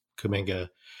with Kuminga,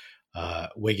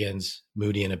 Wiggins,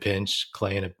 Moody in a pinch,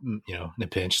 Clay in a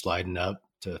pinch, sliding up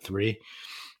to 3.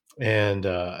 And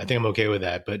I think I'm okay with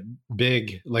that. But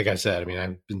big, like I said, I mean,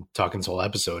 I've been talking this whole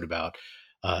episode about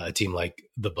a team like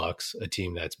the Bucks, a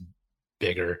team that's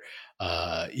bigger.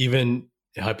 Even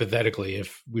hypothetically,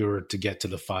 if we were to get to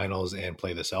the finals and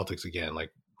play the Celtics again,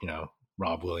 like,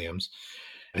 Rob Williams,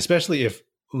 especially if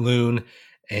Loon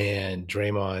and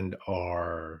Draymond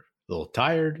are a little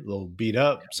tired, a little beat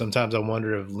up. Sometimes I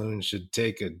wonder if Loon should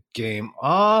take a game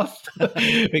off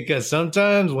because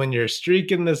sometimes when you're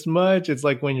streaking this much, it's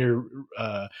like when you're,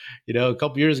 a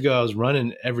couple years ago, I was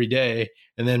running every day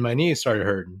and then my knees started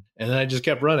hurting and then I just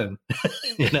kept running,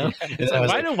 And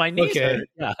why do my knees hurt?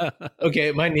 Yeah.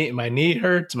 Okay. My knee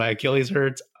hurts. My Achilles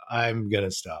hurts. I'm going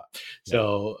to stop. Yeah.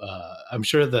 So I'm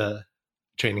sure the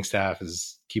training staff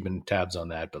is keeping tabs on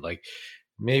that, but like,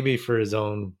 maybe for his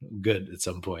own good at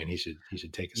some point he should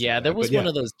take a step back. There was one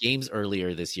of those games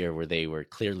earlier this year where they were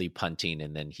clearly punting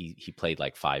and then he played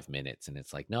like 5 minutes and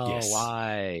it's like, no, yes.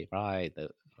 Why? Right.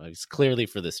 It's clearly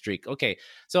for the streak. Okay.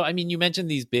 So, I mean, you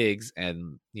mentioned these bigs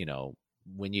and,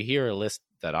 when you hear a list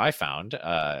that I found,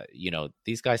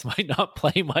 these guys might not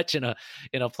play much in a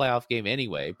playoff game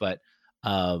anyway, but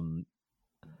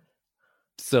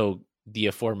so the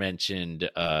aforementioned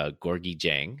Gorgui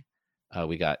Dieng,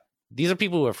 we got, these are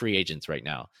people who are free agents right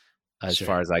now, as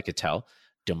far as I could tell.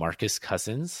 DeMarcus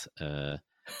Cousins,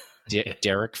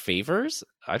 Derek Favors.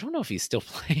 I don't know if he's still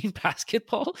playing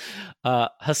basketball.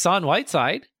 Hassan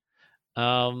Whiteside.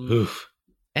 And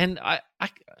I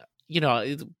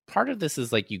part of this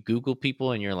is like you Google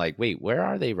people and you're like, wait, where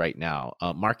are they right now?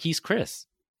 Marquise Chris.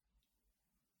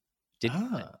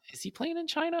 Is he playing in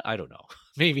China? I don't know.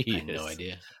 Maybe he I have no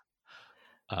idea.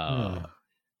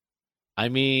 I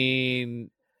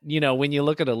mean, when you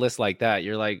look at a list like that,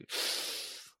 you're like,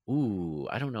 ooh,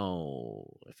 I don't know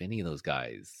if any of those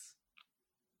guys,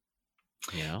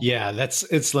 Yeah,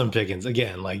 it's slim pickings.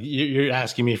 Again, like you're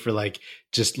asking me for like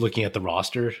just looking at the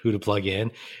roster, who to plug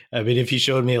in. I mean, if you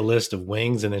showed me a list of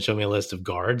wings and then showed me a list of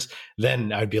guards,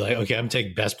 then I'd be like, okay, I'm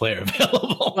taking best player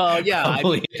available. Well, yeah, at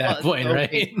that point,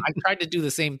 right? I tried to do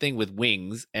the same thing with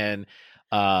wings, and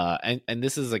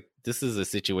this is a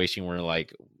situation where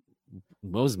like,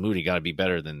 Mose Moody got to be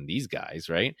better than these guys,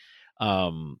 right?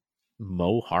 Mo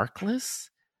Harkless,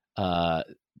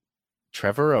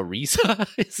 Trevor Ariza,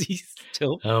 is he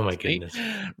still? Oh my goodness!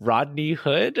 Rodney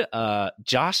Hood,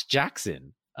 Josh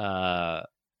Jackson. I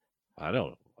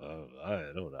don't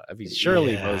know. I mean,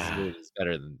 surely Mose Moody is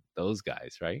better than those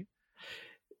guys, right?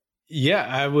 Yeah,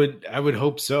 I would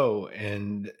hope so.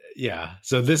 And yeah,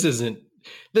 so this isn't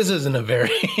a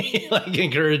very like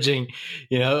encouraging,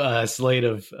 slate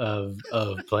of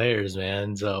players,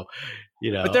 man. So,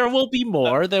 but there will be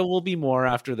more. There will be more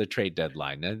after the trade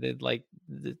deadline. And it's,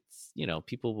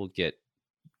 people will get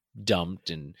dumped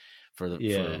and for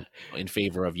in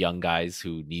favor of young guys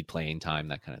who need playing time,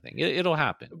 that kind of thing. It'll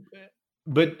happen.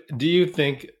 But do you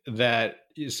think that?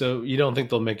 So you don't think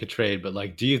they'll make a trade, but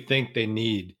like, do you think they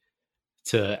need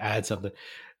to add something?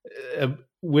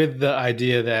 With the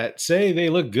idea that, say, they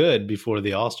look good before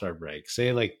the All-Star break,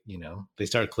 say, like, they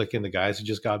start clicking the guys who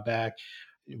just got back.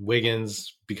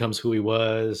 Wiggins becomes who he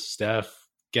was. Steph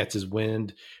gets his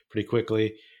wind pretty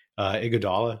quickly.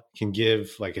 Iguodala can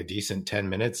give like a decent 10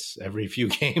 minutes every few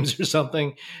games or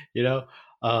something,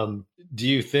 Do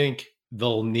you think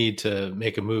they'll need to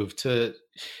make a move to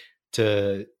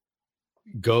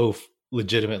go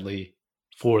legitimately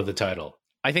for the title?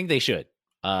 I think they should.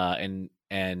 And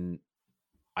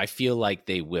I feel like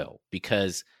they will,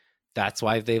 because that's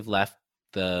why they've left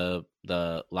the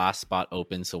last spot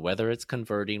open. So whether it's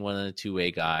converting one of the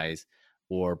two-way guys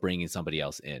or bringing somebody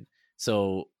else in.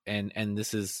 So, and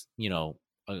this is,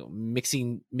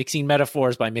 mixing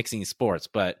metaphors by mixing sports,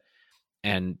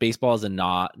 and baseball is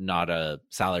not a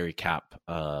salary cap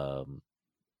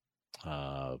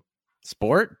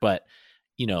sport, but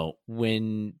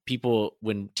when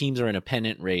teams are in a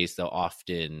pennant race, they'll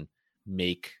often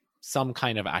make some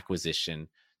kind of acquisition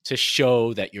to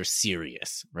show that you're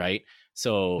serious, right?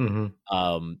 So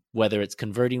whether it's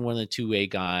converting one of the two-way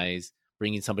guys,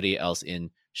 bringing somebody else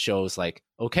in, shows like,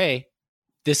 okay,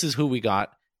 this is who we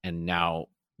got, and now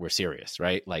we're serious,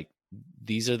 right? Like,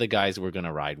 these are the guys we're going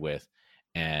to ride with,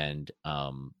 and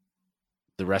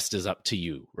the rest is up to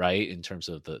you, right? In terms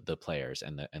of the players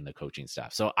and the coaching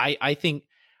staff. So I think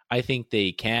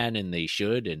they can and they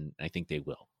should, and I think they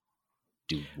will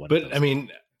do one. But I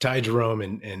mean, Ty Jerome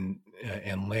and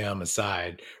Lamb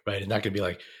aside, right? It's not going to be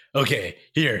like, okay,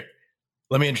 here,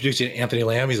 let me introduce you to Anthony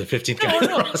Lamb. He's a 15th guy on the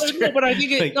roster. No, but I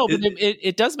think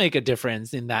it does make a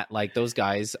difference in that, like, those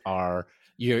guys are,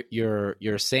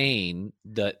 you're saying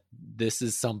that this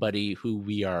is somebody who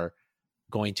we are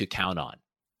going to count on.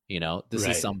 This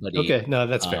is somebody. Okay, no,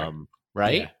 that's fair.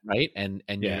 Right, yeah. Right, and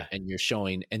you're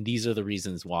showing, and these are the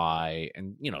reasons why,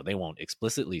 and they won't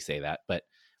explicitly say that, but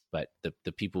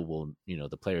the people will,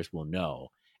 the players will know,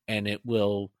 and it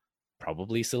will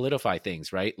probably solidify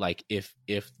things, right? Like if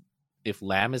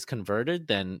Lamb is converted,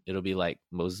 then it'll be like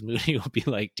Moses Moody will be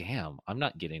like, damn, I'm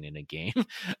not getting in a game.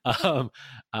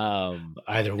 um,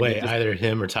 Either way, either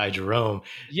him or Ty Jerome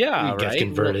yeah, gets right.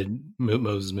 converted.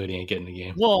 Moses Moody ain't getting the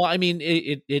game. Well, I mean,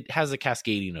 it has a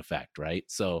cascading effect, right?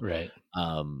 So, right.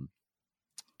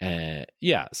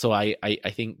 Yeah. So I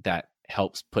think that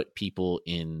helps put people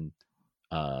in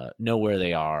know where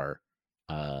they are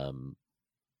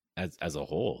as a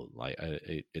whole. Like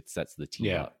it sets the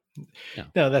team up. Yeah.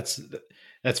 No, that's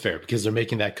fair because they're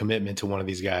making that commitment to one of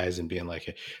these guys and being like,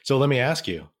 hey. So let me ask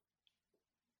you,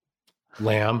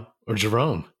 Lamb or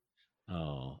Jerome?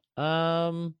 Oh,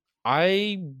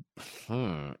 I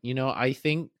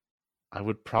think I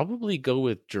would probably go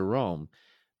with Jerome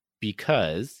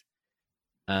because,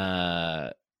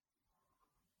 Andre's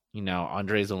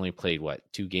only played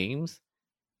 2 games,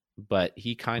 but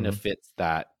he kind of fits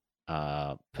that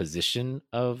position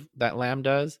of that Lamb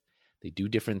does. They do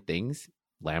different things.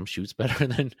 Lamb shoots better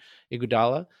than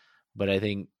Iguodala, but I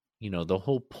think the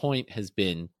whole point has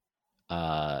been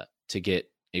to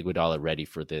get Iguodala ready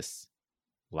for this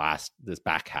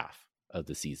back half of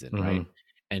the season, right?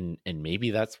 And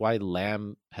maybe that's why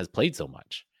Lamb has played so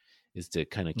much, is to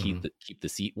kind of keep the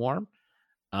seat warm.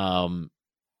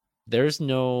 There's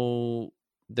no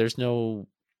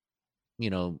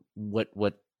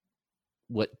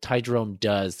what Ty Jerome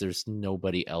does. There's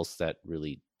nobody else that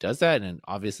really does that, and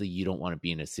obviously you don't want to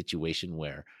be in a situation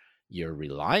where you're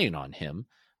relying on him.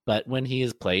 But when he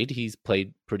has played, he's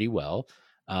played pretty well.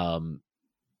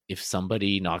 If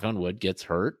somebody, knock on wood, gets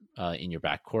hurt in your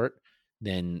backcourt,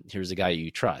 then here's a guy you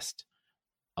trust,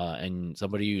 and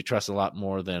somebody you trust a lot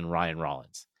more than Ryan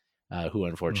Rollins, who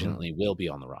unfortunately will be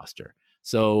on the roster.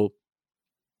 So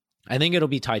I think it'll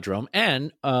be Ty Jerome.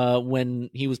 And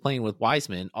when he was playing with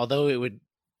Wiseman, although it would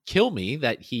kill me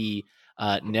that he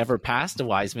never passed to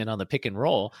Wiseman on the pick and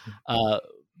roll,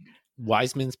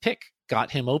 Wiseman's pick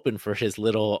got him open for his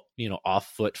little, off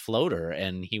foot floater,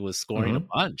 and he was scoring a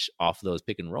bunch off those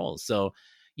pick and rolls. So,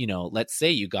 let's say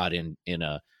you got in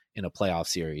a playoff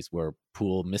series where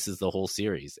Poole misses the whole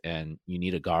series and you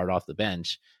need a guard off the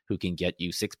bench who can get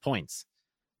you 6 points.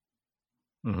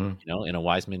 In a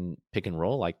Wiseman pick and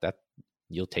roll like that,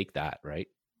 you'll take that, right?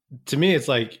 To me, it's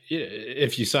like,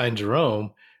 if you sign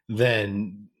Jerome,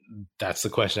 then that's the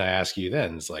question I ask you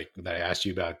then. It's like that I asked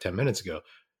you about 10 minutes ago.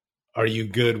 Are you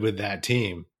good with that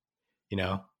team?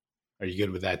 Are you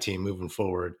good with that team moving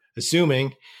forward?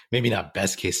 Assuming maybe not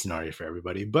best case scenario for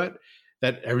everybody, but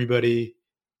that everybody,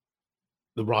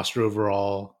 the roster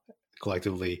overall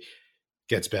collectively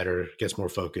gets better, gets more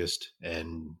focused,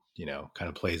 and, kind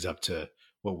of plays up to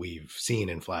what we've seen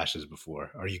in flashes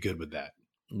before. Are you good with that?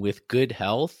 With good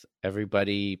health,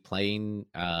 everybody playing,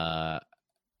 at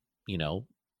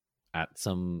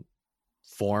some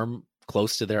form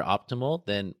close to their optimal,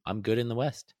 then I'm good in the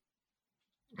West.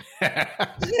 I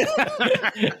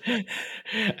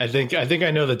think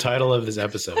I know the title of this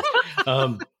episode.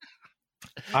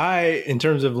 In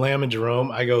terms of Lamb and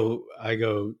Jerome, I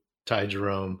go Ty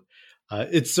Jerome.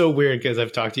 It's so weird because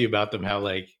I've talked to you about them, how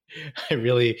I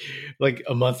really,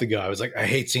 a month ago, I was like, I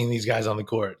hate seeing these guys on the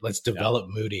court. Let's develop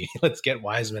Moody. Let's get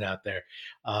Wiseman out there.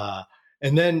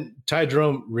 And then Ty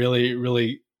Jerome really,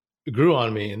 really grew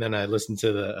on me. And then I listened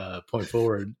to the Point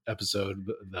Forward episode,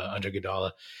 the Andre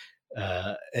Iguodala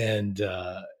and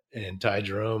Ty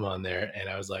Jerome on there. And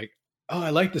I was like, oh, I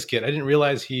like this kid. I didn't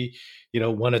realize he,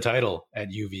 won a title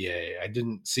at UVA. I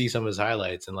didn't see some of his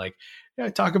highlights. And I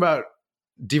talk about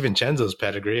DiVincenzo's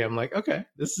pedigree. I'm like, okay,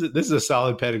 this is a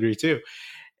solid pedigree too.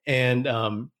 And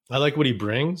I like what he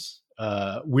brings.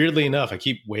 Weirdly enough, I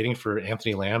keep waiting for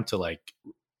Anthony Lamb to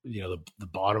the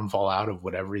bottom fall out of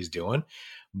whatever he's doing,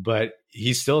 but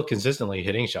he's still consistently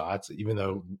hitting shots, even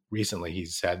though recently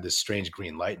he's had this strange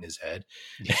green light in his head.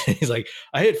 He's like,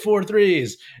 I hit 4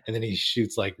 threes, and then he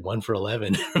shoots 1 for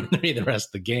 11 the rest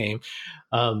of the game.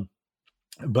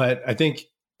 But I think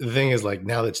the thing is,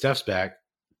 now that Steph's back,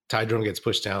 Ty Jerome gets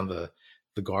pushed down the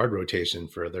guard rotation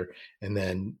further, and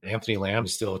then Anthony Lamb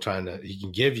is still he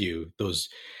can give you those,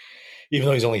 even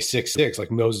though he's only 6'6",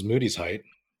 like Moses Moody's height.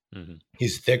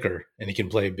 He's thicker and he can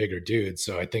play bigger dudes.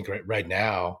 So I think right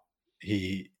now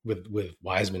he with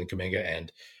Wiseman and Kuminga and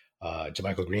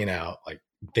JaMychal Green out,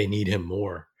 they need him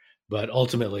more. But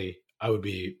ultimately, I would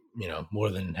be more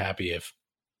than happy if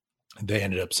they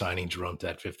ended up signing Jerome to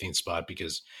that 15th spot,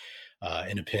 because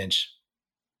in a pinch,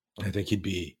 I think he'd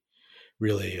be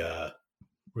really,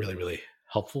 really, really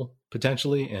helpful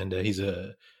potentially. And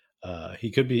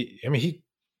he could be. I mean,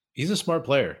 he's a smart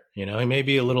player. He may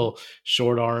be a little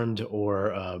short-armed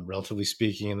or relatively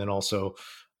speaking, and then also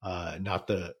not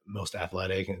the most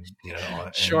athletic, and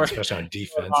and Short, especially on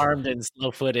defense. armed and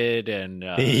slow footed, and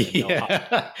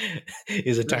yeah,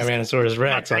 he's a Tyrannosaurus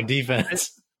Rex on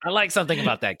defense. I like something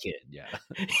about that kid. Yeah.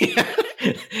 Yeah.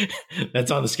 That's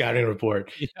on the scouting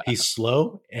report. Yeah. He's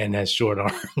slow and has short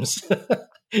arms.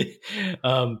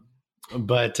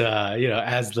 But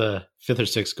as the fifth or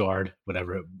sixth guard,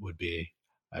 whatever it would be,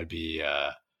 I'd be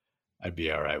all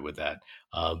right with that.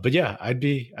 But yeah, I'd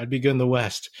be good in the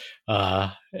West.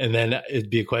 And then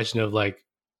it'd be a question of like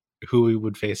who we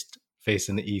would face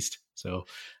in the East. So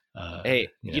hey,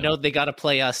 they got to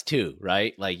play us too,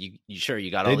 right? Like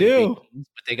you got all they do,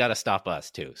 but they got to stop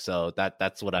us too. So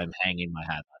that's what I'm hanging my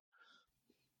hat on.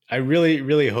 I really,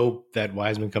 really hope that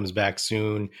Wiseman comes back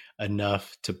soon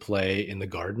enough to play in the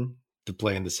Garden, to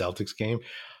play in the Celtics game.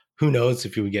 Who knows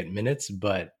if he would get minutes,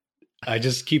 but I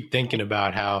just keep thinking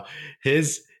about how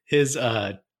his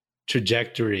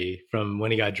trajectory from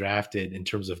when he got drafted in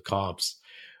terms of comps,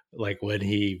 like when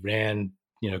he ran,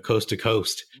 coast to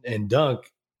coast and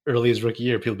dunk early his rookie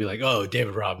year, people be like, oh,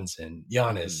 David Robinson,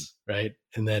 Giannis, right?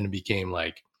 And then it became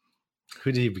like,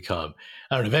 who did he become?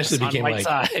 I don't know. Eventually became like,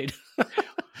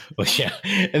 well, yeah.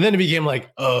 And then it became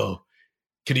like, oh,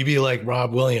 could he be like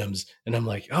Rob Williams? And I'm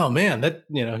like, oh man, that,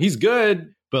 he's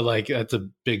good, but like that's a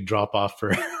big drop off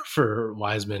for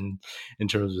Wiseman in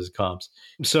terms of his comps.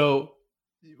 So,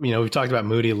 we've talked about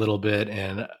Moody a little bit,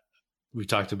 and I've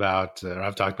talked about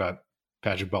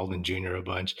Patrick Baldwin Jr. a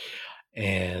bunch.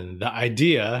 And the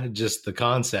idea, just the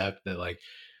concept that like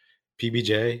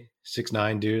PBJ,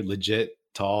 6'9" dude, legit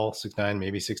tall, 6'9",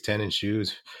 maybe 6'10" in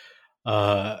shoes.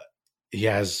 He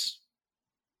has,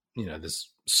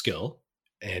 this skill,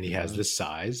 and he has this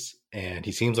size, and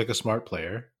he seems like a smart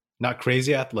player, not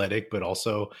crazy athletic, but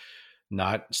also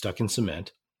not stuck in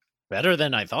cement. Better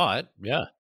than I thought. Yeah.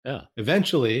 Yeah.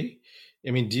 Eventually,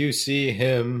 do you see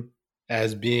him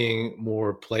as being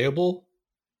more playable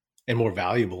and more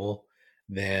valuable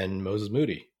than Moses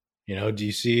Moody? Do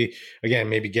you see, again,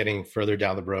 maybe getting further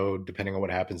down the road, depending on what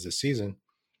happens this season,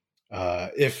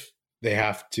 if they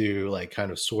have to like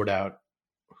kind of sort out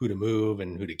who to move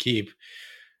and who to keep,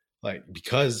 like,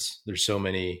 because there's so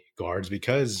many guards,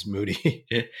 because Moody,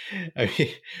 the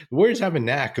Warriors have a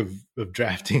knack of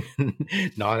drafting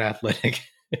non-athletic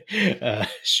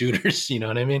shooters. You know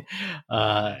what I mean?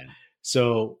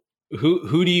 So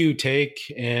who do you take,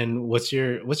 and what's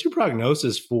your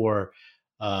prognosis for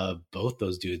both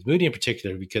those dudes, Moody in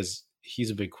particular, because he's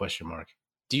a big question mark.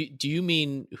 Do you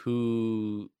mean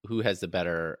who has the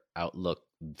better outlook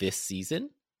this season?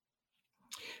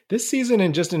 This season,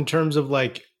 and just in terms of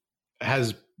like,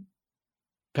 has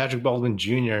Patrick Baldwin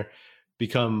Jr.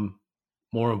 become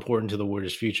more important to the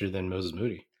Warriors' future than Moses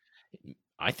Moody?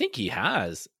 I think he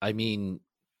has.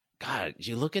 God,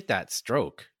 you look at that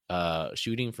stroke,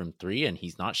 shooting from three, and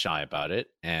he's not shy about it.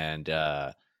 And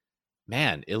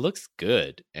man, it looks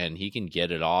good, and he can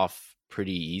get it off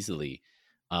pretty easily.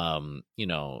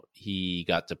 He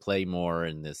got to play more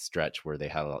in this stretch where they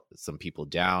had some people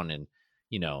down, and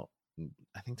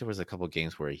I think there was a couple of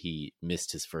games where he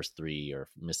missed his first three or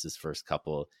missed his first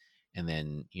couple, and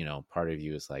then part of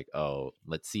you is like, oh,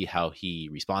 let's see how he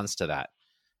responds to that.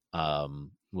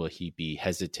 Will he be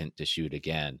hesitant to shoot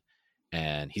again?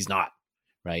 And he's not,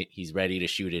 right? He's ready to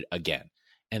shoot it again.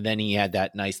 And then he had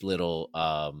that nice little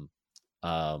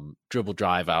dribble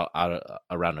drive out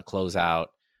around a closeout.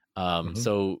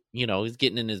 So, he's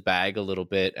getting in his bag a little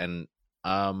bit, and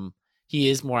he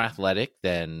is more athletic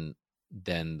than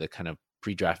the kind of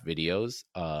pre-draft videos.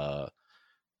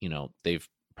 They've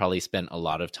probably spent a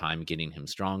lot of time getting him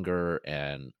stronger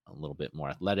and a little bit more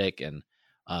athletic, and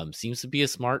seems to be a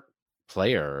smart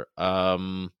player.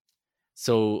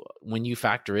 So when you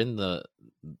factor in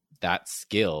that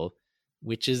skill,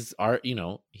 which is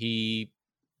he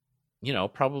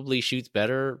probably shoots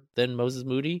better than Moses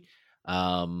Moody,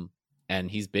 and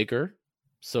he's bigger.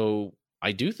 So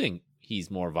I do think he's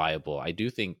more viable. I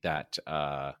do think that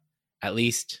at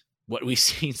least what we've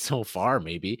seen so far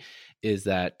maybe is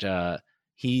that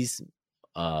he's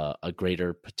a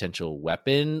greater potential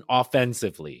weapon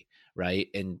offensively, right?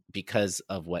 And because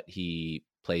of what he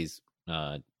plays,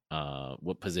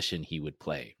 what position he would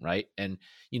play, right? And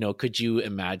could you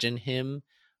imagine him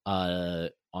on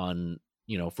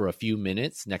for a few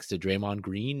minutes next to Draymond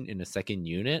Green in a second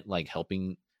unit, like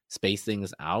helping space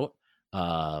things out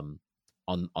on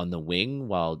the wing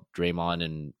while Draymond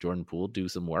and Jordan Poole do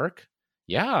some work?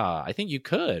 Yeah, I think you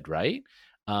could, right?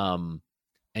 And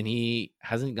he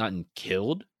hasn't gotten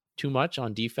killed too much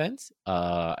on defense.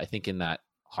 I think in that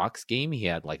Hawks game, he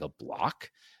had like a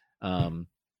block.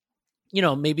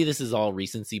 Maybe this is all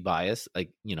recency bias,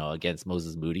 like, against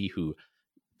Moses Moody, who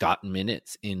got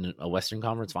minutes in a Western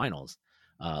Conference Finals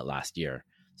last year.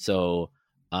 So,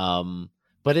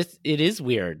 but it is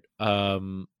weird.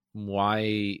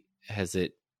 Why has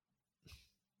it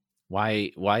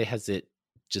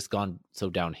just gone so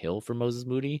downhill for Moses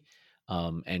Moody?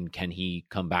 And can he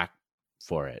come back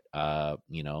for it?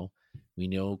 We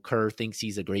know Kerr thinks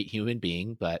he's a great human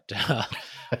being, but does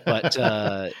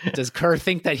Kerr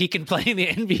think that he can play in the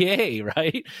NBA?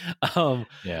 Right?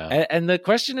 And the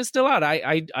question is still out.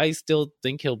 I still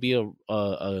think he'll be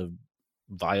a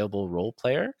viable role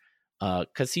player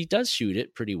because he does shoot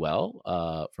it pretty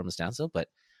well from a standstill, but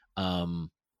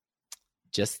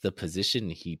just the position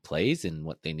he plays and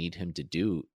what they need him to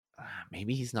do,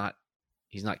 maybe he's not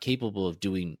capable of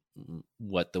doing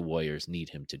what the Warriors need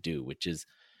him to do, which is,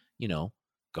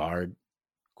 guard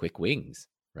quick wings,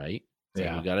 right? So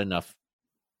we got enough.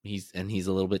 He's a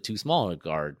little bit too small to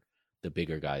guard the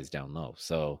bigger guys down low.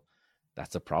 So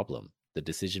that's a problem. The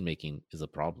decision making is a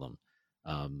problem.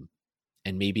 And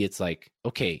maybe it's like,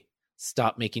 okay,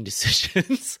 stop making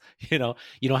decisions. You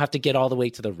don't have to get all the way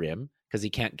to the rim because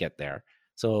he can't get there.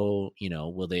 So,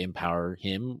 will they empower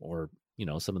him or,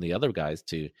 some of the other guys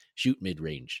to shoot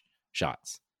mid-range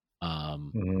shots?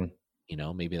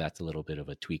 Maybe that's a little bit of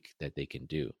a tweak that they can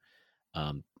do.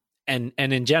 And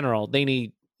in general, they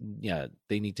need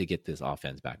to get this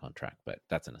offense back on track, but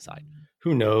that's an aside.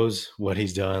 Who knows what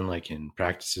he's done, like in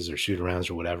practices or shoot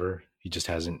arounds or whatever. He just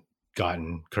hasn't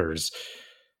gotten Kerr's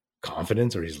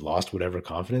confidence, or he's lost whatever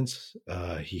confidence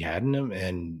he had in him.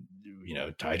 And,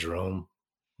 Ty Jerome,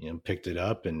 picked it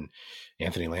up, and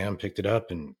Anthony Lamb picked it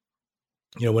up. And,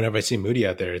 whenever I see Moody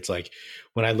out there, it's like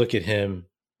when I look at him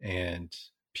and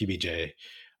PBJ,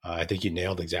 I think you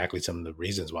nailed exactly some of the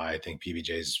reasons why I think PBJ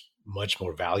is much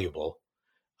more valuable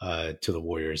to the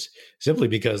Warriors, simply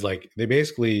because like they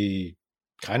basically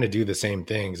kind of do the same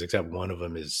things, except one of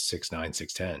them is 6'9",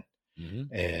 6'10".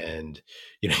 Mm-hmm. And,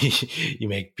 you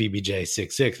make PBJ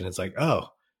 6'6", and it's like, oh,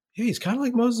 yeah, he's kind of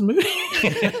like Moses Moody,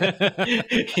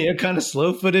 kind of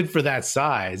slow footed for that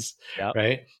size. Yep.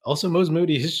 Right. Also, Moses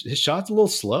Moody, his shot's a little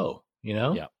slow,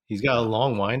 Yep. He's got a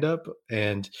long windup.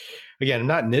 And again, I'm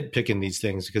not nitpicking these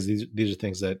things because these are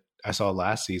things that I saw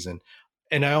last season.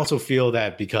 And I also feel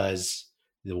that because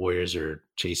the Warriors are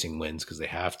chasing wins because they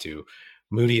have to,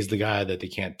 Moody is the guy that they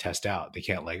can't test out. They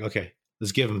can't okay,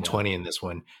 let's give him 20 in this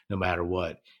one, no matter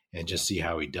what, and just see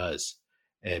how he does.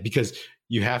 Because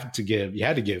you had to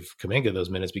give Kuminga those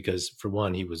minutes because, for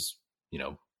one, he was,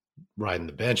 riding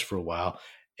the bench for a while.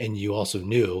 And you also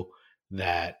knew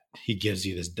that he gives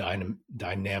you this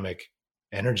dynamic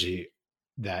energy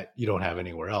that you don't have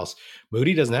anywhere else.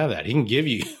 Moody doesn't have that. He can give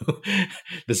you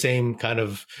the same kind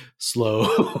of slow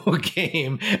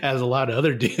game as a lot of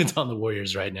other dudes on the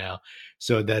Warriors right now.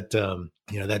 So that,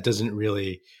 that doesn't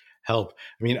really help.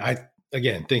 I mean, I,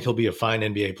 again, think he'll be a fine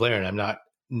NBA player, and I'm not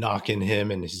knocking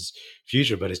him and his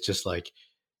future, but it's just like,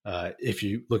 if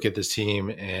you look at this team,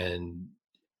 and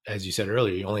as you said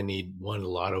earlier, you only need one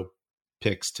lotto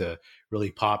picks to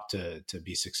really pop to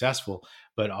be successful,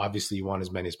 but obviously you want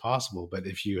as many as possible. But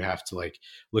if you have to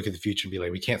look at the future and be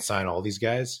like, we can't sign all these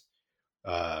guys,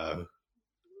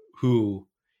 who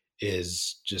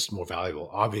is just more valuable?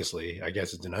 Obviously, I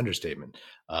guess it's an understatement.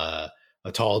 A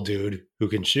tall dude who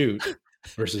can shoot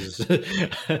versus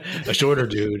a shorter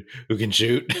dude who can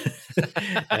shoot,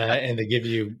 and they give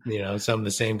you, some of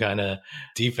the same kind of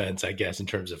defense, I guess, in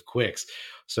terms of quicks.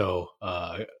 So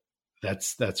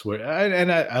that's where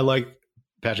I like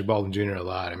Patrick Baldwin Jr. a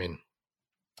lot. I mean,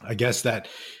 I guess that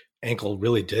ankle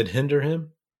really did hinder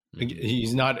him. Mm-hmm.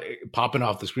 He's not popping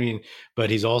off the screen, but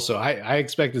he's also, I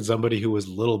expected somebody who was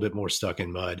a little bit more stuck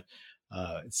in mud,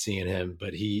 seeing him,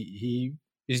 but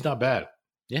he's not bad.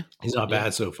 Yeah. He's not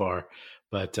bad so far.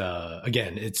 But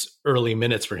again, it's early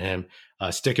minutes for him.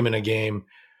 Stick him in a game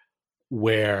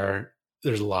where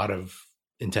there's a lot of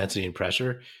intensity and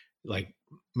pressure, like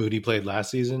Moody played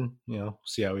last season.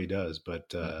 See how he does.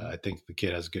 But I think the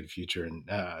kid has a good future. And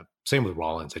same with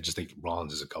Rollins. I just think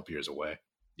Rollins is a couple years away.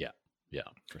 Yeah,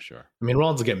 for sure. I mean,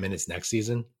 Rollins will get minutes next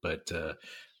season, but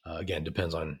again,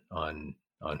 depends on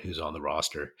who's on the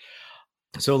roster.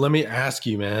 So let me ask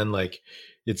you, man,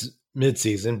 it's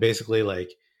mid-season, basically,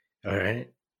 all right,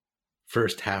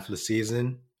 first half of the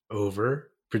season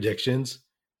over. Predictions.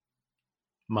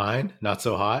 Mine, not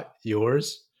so hot.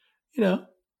 Yours,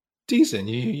 decent.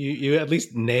 You at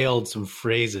least nailed some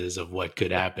phrases of what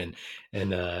could happen,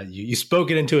 and you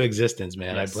spoke it into existence,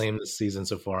 man. Yes. I blame this season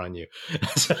so far on you.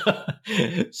 So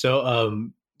I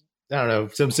don't know,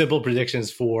 some simple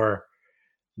predictions for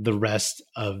the rest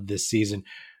of this season.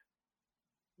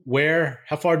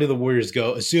 How far do the Warriors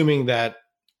go, assuming that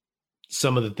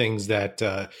some of the things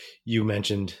that you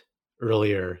mentioned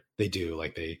earlier, they do.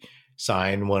 Like they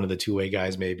sign one of the two-way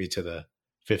guys maybe to the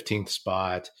 15th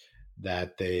spot,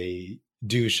 that they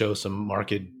do show some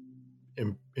market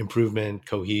improvement,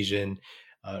 cohesion,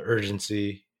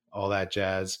 urgency, all that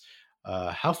jazz.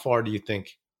 How far do you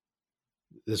think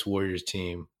this Warriors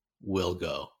team will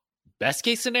go? Best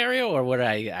case scenario, or what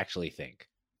I actually think?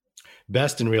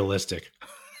 Best and realistic.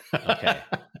 Okay.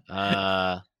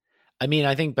 I mean,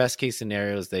 I think best case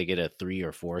scenario is they get a 3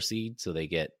 or 4 seed, so they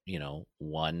get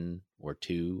 1 or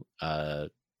 2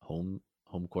 home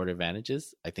court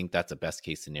advantages. I think that's a best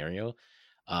case scenario.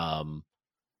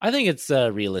 I think it's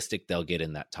realistic they'll get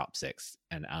in that top 6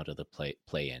 and out of the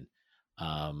play in.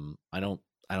 I don't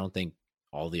think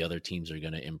all the other teams are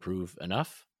going to improve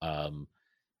enough. All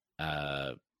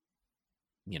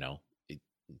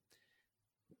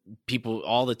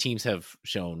the teams have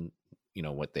shown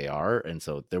what they are, and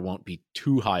so there won't be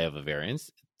too high of a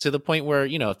variance to the point where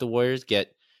if the Warriors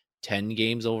get 10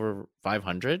 games over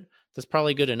 500, that's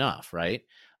probably good enough, right?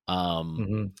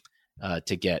 To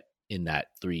get in that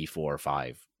 3, 4,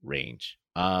 5 range.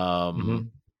 To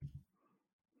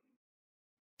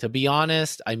be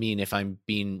honest, I mean, if I'm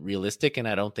being realistic, and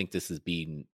I don't think this is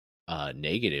being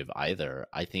negative either,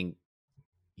 I think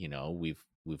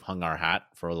we've hung our hat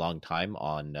for a long time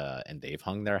on, and they've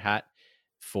hung their hat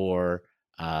for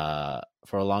a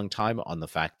long time on the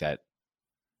fact that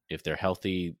if they're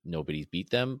healthy, nobody's beat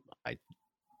them.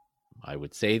 I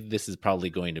would say this is probably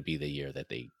going to be the year that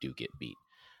they do get beat,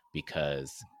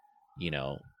 because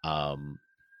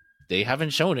they haven't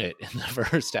shown it in the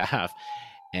first half,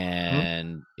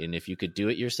 and if you could do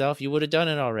it yourself, you would have done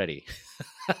it already.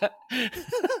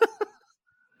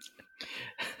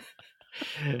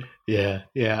 Yeah.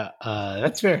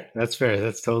 That's fair. That's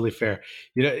totally fair.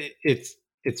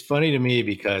 It's funny to me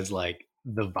because like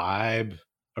the vibe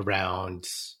around,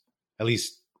 at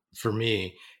least for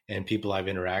me and people I've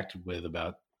interacted with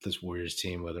about this Warriors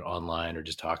team, whether online or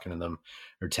just talking to them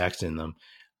or texting them,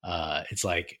 it's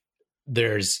like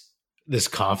there's this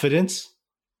confidence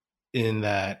in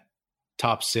that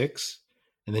top 6,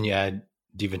 and then you add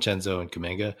DiVincenzo and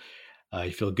Kuminga.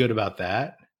 You feel good about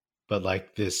that, but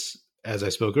like this, as I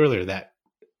spoke earlier, that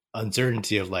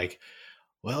uncertainty of like,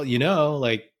 well,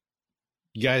 like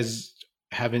you guys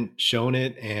haven't shown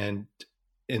it, and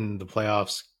in the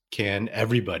playoffs, can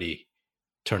everybody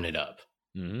turn it up?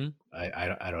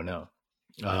 I don't know.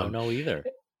 I don't know either.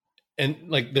 And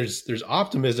like, there's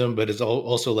optimism, but it's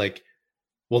also like,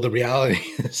 well, the reality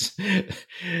is,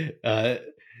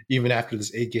 even after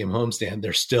this 8-game homestand,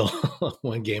 they're still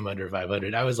 1 game under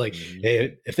 500. I was like,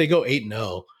 hey, if they go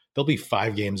 8-0, they'll be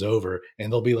 5 games over,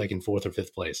 and they'll be like in 4th or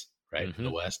 5th place, right, in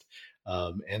the West.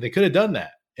 And they could have done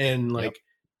that. And like,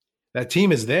 that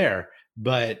team is there,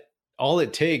 but all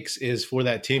it takes is for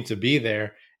that team to be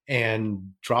there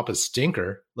and drop a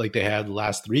stinker like they had the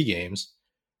last 3 games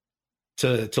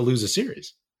to lose a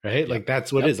series, right? Like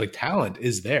that's what it is. Like talent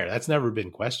is there. That's never been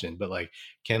questioned, but like,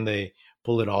 can they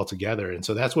pull it all together? And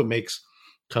so that's what makes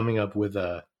coming up with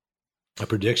a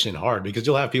prediction hard, because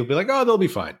you'll have people be like, oh, they'll be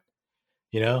fine,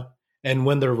 and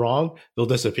when they're wrong, they'll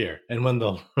disappear. And when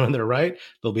they're right,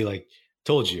 they'll be like,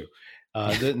 told you.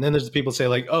 And then there's the people say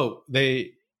like, oh, they're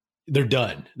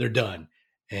done.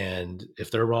 And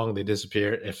if they're wrong, they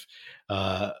disappear. If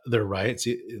they're right, it's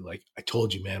like, I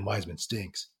told you, man, Wiseman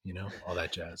stinks, all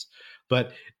that jazz.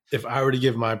 But if I were to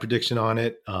give my prediction on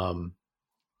it,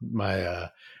 my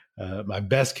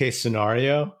best case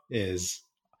scenario is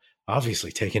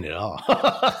obviously taking it all.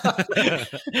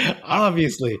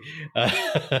 Obviously.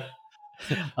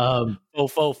 Faux,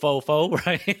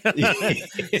 right?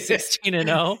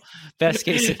 16-0, best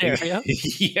case scenario.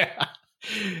 Yeah.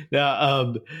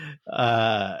 Now,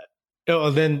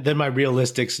 then my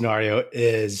realistic scenario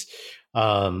is,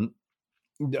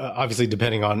 obviously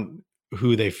depending on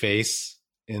who they face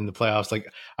in the playoffs.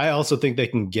 Like, I also think they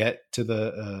can get to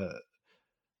the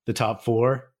top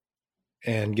 4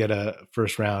 and get a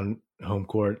first round home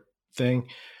court thing,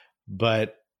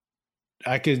 but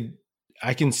I can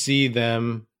see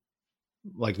them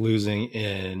like losing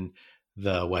in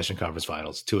the Western Conference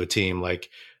Finals to a team like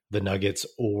the Nuggets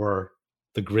or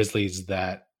the Grizzlies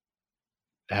that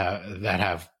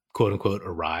have quote unquote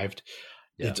arrived.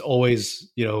 Yeah. It's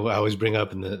always, I always bring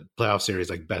up in the playoff series,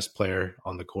 like best player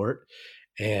on the court.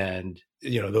 And,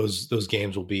 those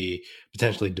games will be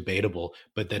potentially debatable,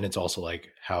 but then it's also like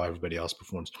how everybody else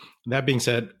performs. That being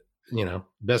said,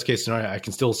 best case scenario, I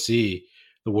can still see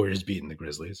the Warriors beating the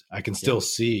Grizzlies. I can still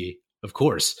see, of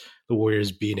course, the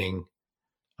Warriors beating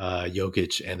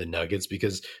Jokic and the Nuggets,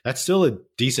 because that's still a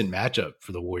decent matchup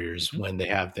for the Warriors when they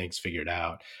have things figured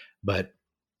out. But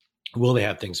will they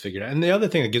have things figured out? And the other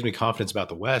thing that gives me confidence about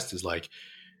the West is like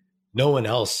no one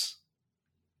else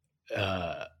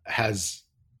has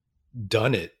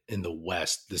done it in the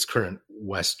West, this current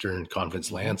Western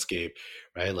Conference landscape,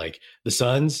 right? Like the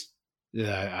Suns,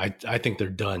 I think they're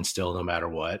done still, no matter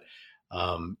what.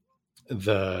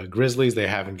 The Grizzlies, they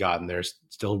haven't gotten there,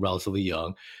 still relatively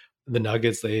young. The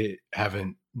Nuggets, they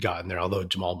haven't gotten there, although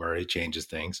Jamal Murray changes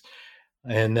things.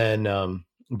 And then,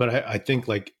 but I think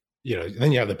like, you know,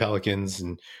 then you have the Pelicans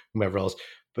and whomever else.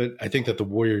 But I think that the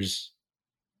Warriors,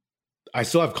 I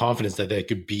still have confidence that they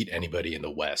could beat anybody in the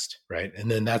West, right?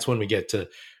 And then that's when we get to,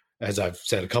 as I've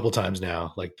said a couple times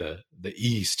now, like the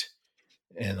East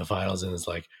and the finals, and it's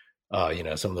like, you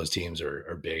know, some of those teams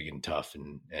are big and tough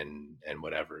and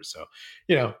whatever. So,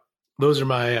 you know, those are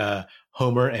my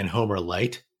Homer and Homer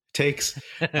Light takes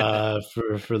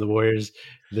for the Warriors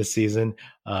this season.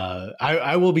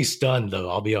 I will be stunned, though,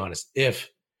 I'll be honest, if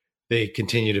they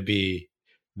continue to be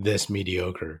this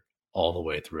mediocre all the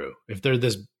way through. If they're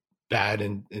this bad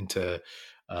into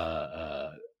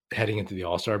heading into the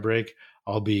All-Star break,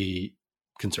 I'll be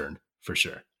concerned for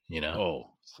sure, you know? Oh,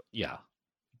 yeah.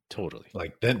 Totally.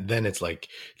 Like then it's like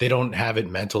they don't have it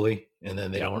mentally, and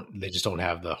then they just don't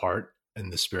have the heart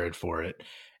and the spirit for it,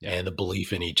 and the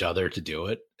belief in each other to do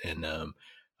it. And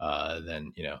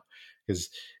then, you know,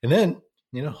 and then,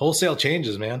 you know, wholesale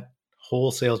changes, man.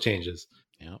 Wholesale changes.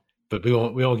 Yeah. But we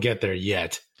won't get there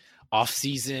yet. Off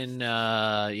season,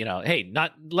 you know, hey,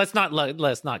 let's not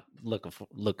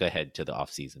look ahead to the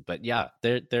off season. But yeah,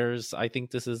 there's I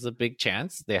think this is a big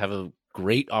chance. They have a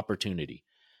great opportunity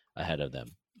ahead of them.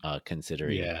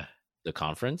 Considering the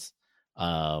conference,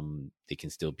 they can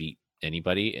still beat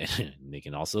anybody, and they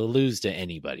can also lose to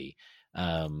anybody.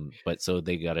 But so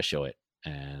they got to show it,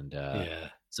 and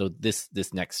so this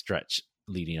next stretch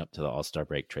leading up to the All-Star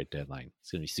break trade deadline,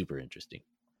 it's going to be super interesting.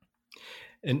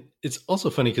 And it's also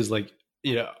funny because, like,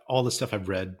 you know, all the stuff I've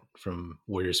read from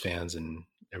Warriors fans and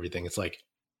everything, it's like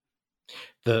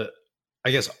I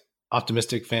guess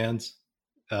optimistic fans.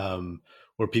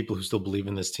 Or people who still believe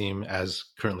in this team as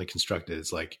currently constructed.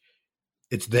 It's like,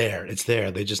 it's there.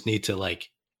 They just need to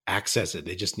like access it.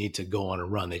 They just need to go on a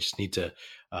run. They just need to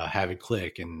have it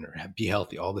click and be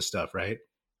healthy, all this stuff. Right.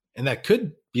 And that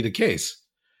could be the case.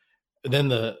 But then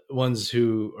the ones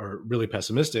who are really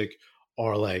pessimistic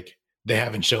are like, they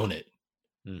haven't shown it.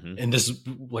 Mm-hmm. And this is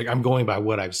like, I'm going by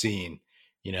what I've seen,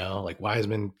 you know, like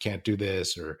Wiseman can't do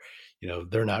this, or, you know,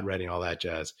 they're not ready and all that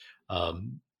jazz.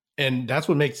 And that's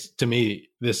what makes, to me,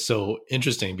 this so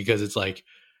interesting, because it's like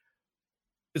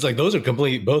those are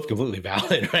both completely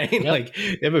valid, right? Yep. Like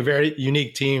they have a very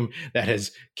unique team that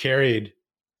has carried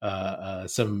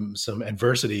some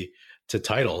adversity to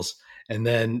titles, and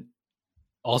then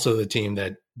also the team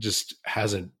that just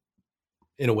hasn't,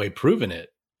 in a way, proven it,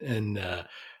 and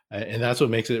that's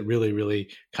what makes it really, really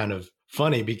kind of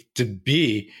funny to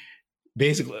be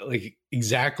basically like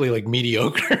exactly like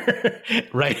mediocre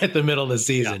right at the middle of the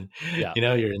season. Yeah. You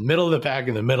know, you're in the middle of the pack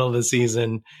in the middle of the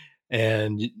season,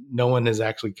 and no one has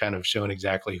actually kind of shown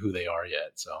exactly who they are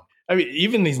yet. So, I mean,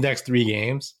 even these next 3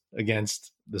 games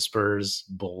against the Spurs,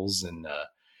 Bulls,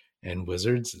 and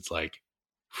Wizards, it's like,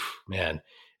 man,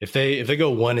 if they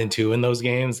go 1-2 in those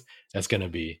games, that's going to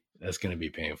be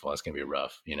painful. That's going to be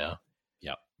rough, you know?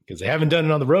 Yep. Because they haven't done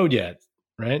it on the road yet.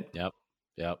 Right. Yep.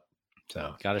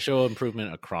 So got to show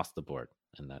improvement across the board,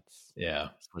 and that's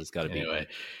what it's got to be. Anyway,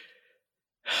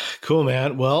 cool,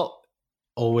 man. Well,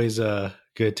 always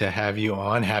good to have you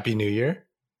on. Happy New Year.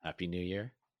 Happy New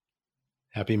Year.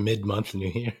 Happy mid-month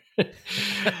New Year.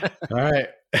 All right.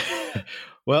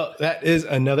 Well, that is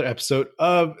another episode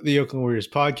of the Oakland Warriors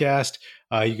podcast.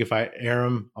 You can find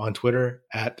Aram on Twitter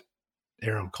at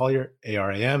Aram Collier,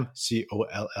 AramCollier.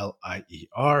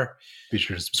 Be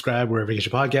sure to subscribe wherever you get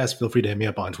your podcasts. Feel free to hit me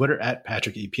up on Twitter at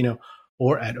Patrick E. Pino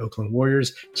or at Oakland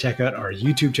Warriors. Check out our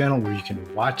YouTube channel where you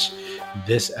can watch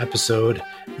this episode,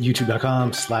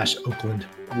 youtube.com/Oakland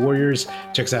Warriors.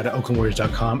 Check us out at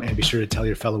oaklandwarriors.com, and be sure to tell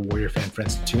your fellow Warrior fan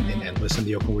friends to tune in and listen.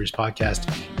 The Oakland Warriors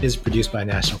podcast is produced by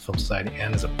National Film Society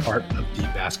and is a part of the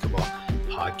Basketball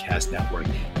Podcast Network.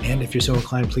 And if you're so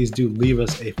inclined, please do leave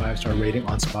us a 5-star rating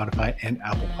on Spotify and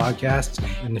Apple Podcasts.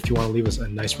 And if you want to leave us a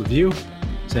nice review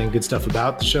saying good stuff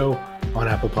about the show on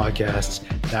Apple Podcasts,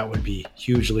 that would be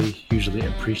hugely, hugely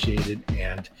appreciated,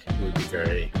 and it would be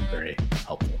very, very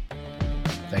helpful.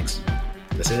 Thanks.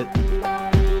 That's it.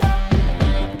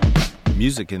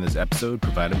 Music in this episode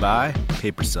provided by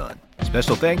Paper Sun.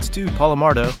 Special thanks to Paul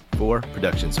Amardo for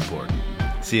production support.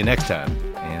 See you next time,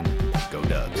 and go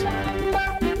Dubs.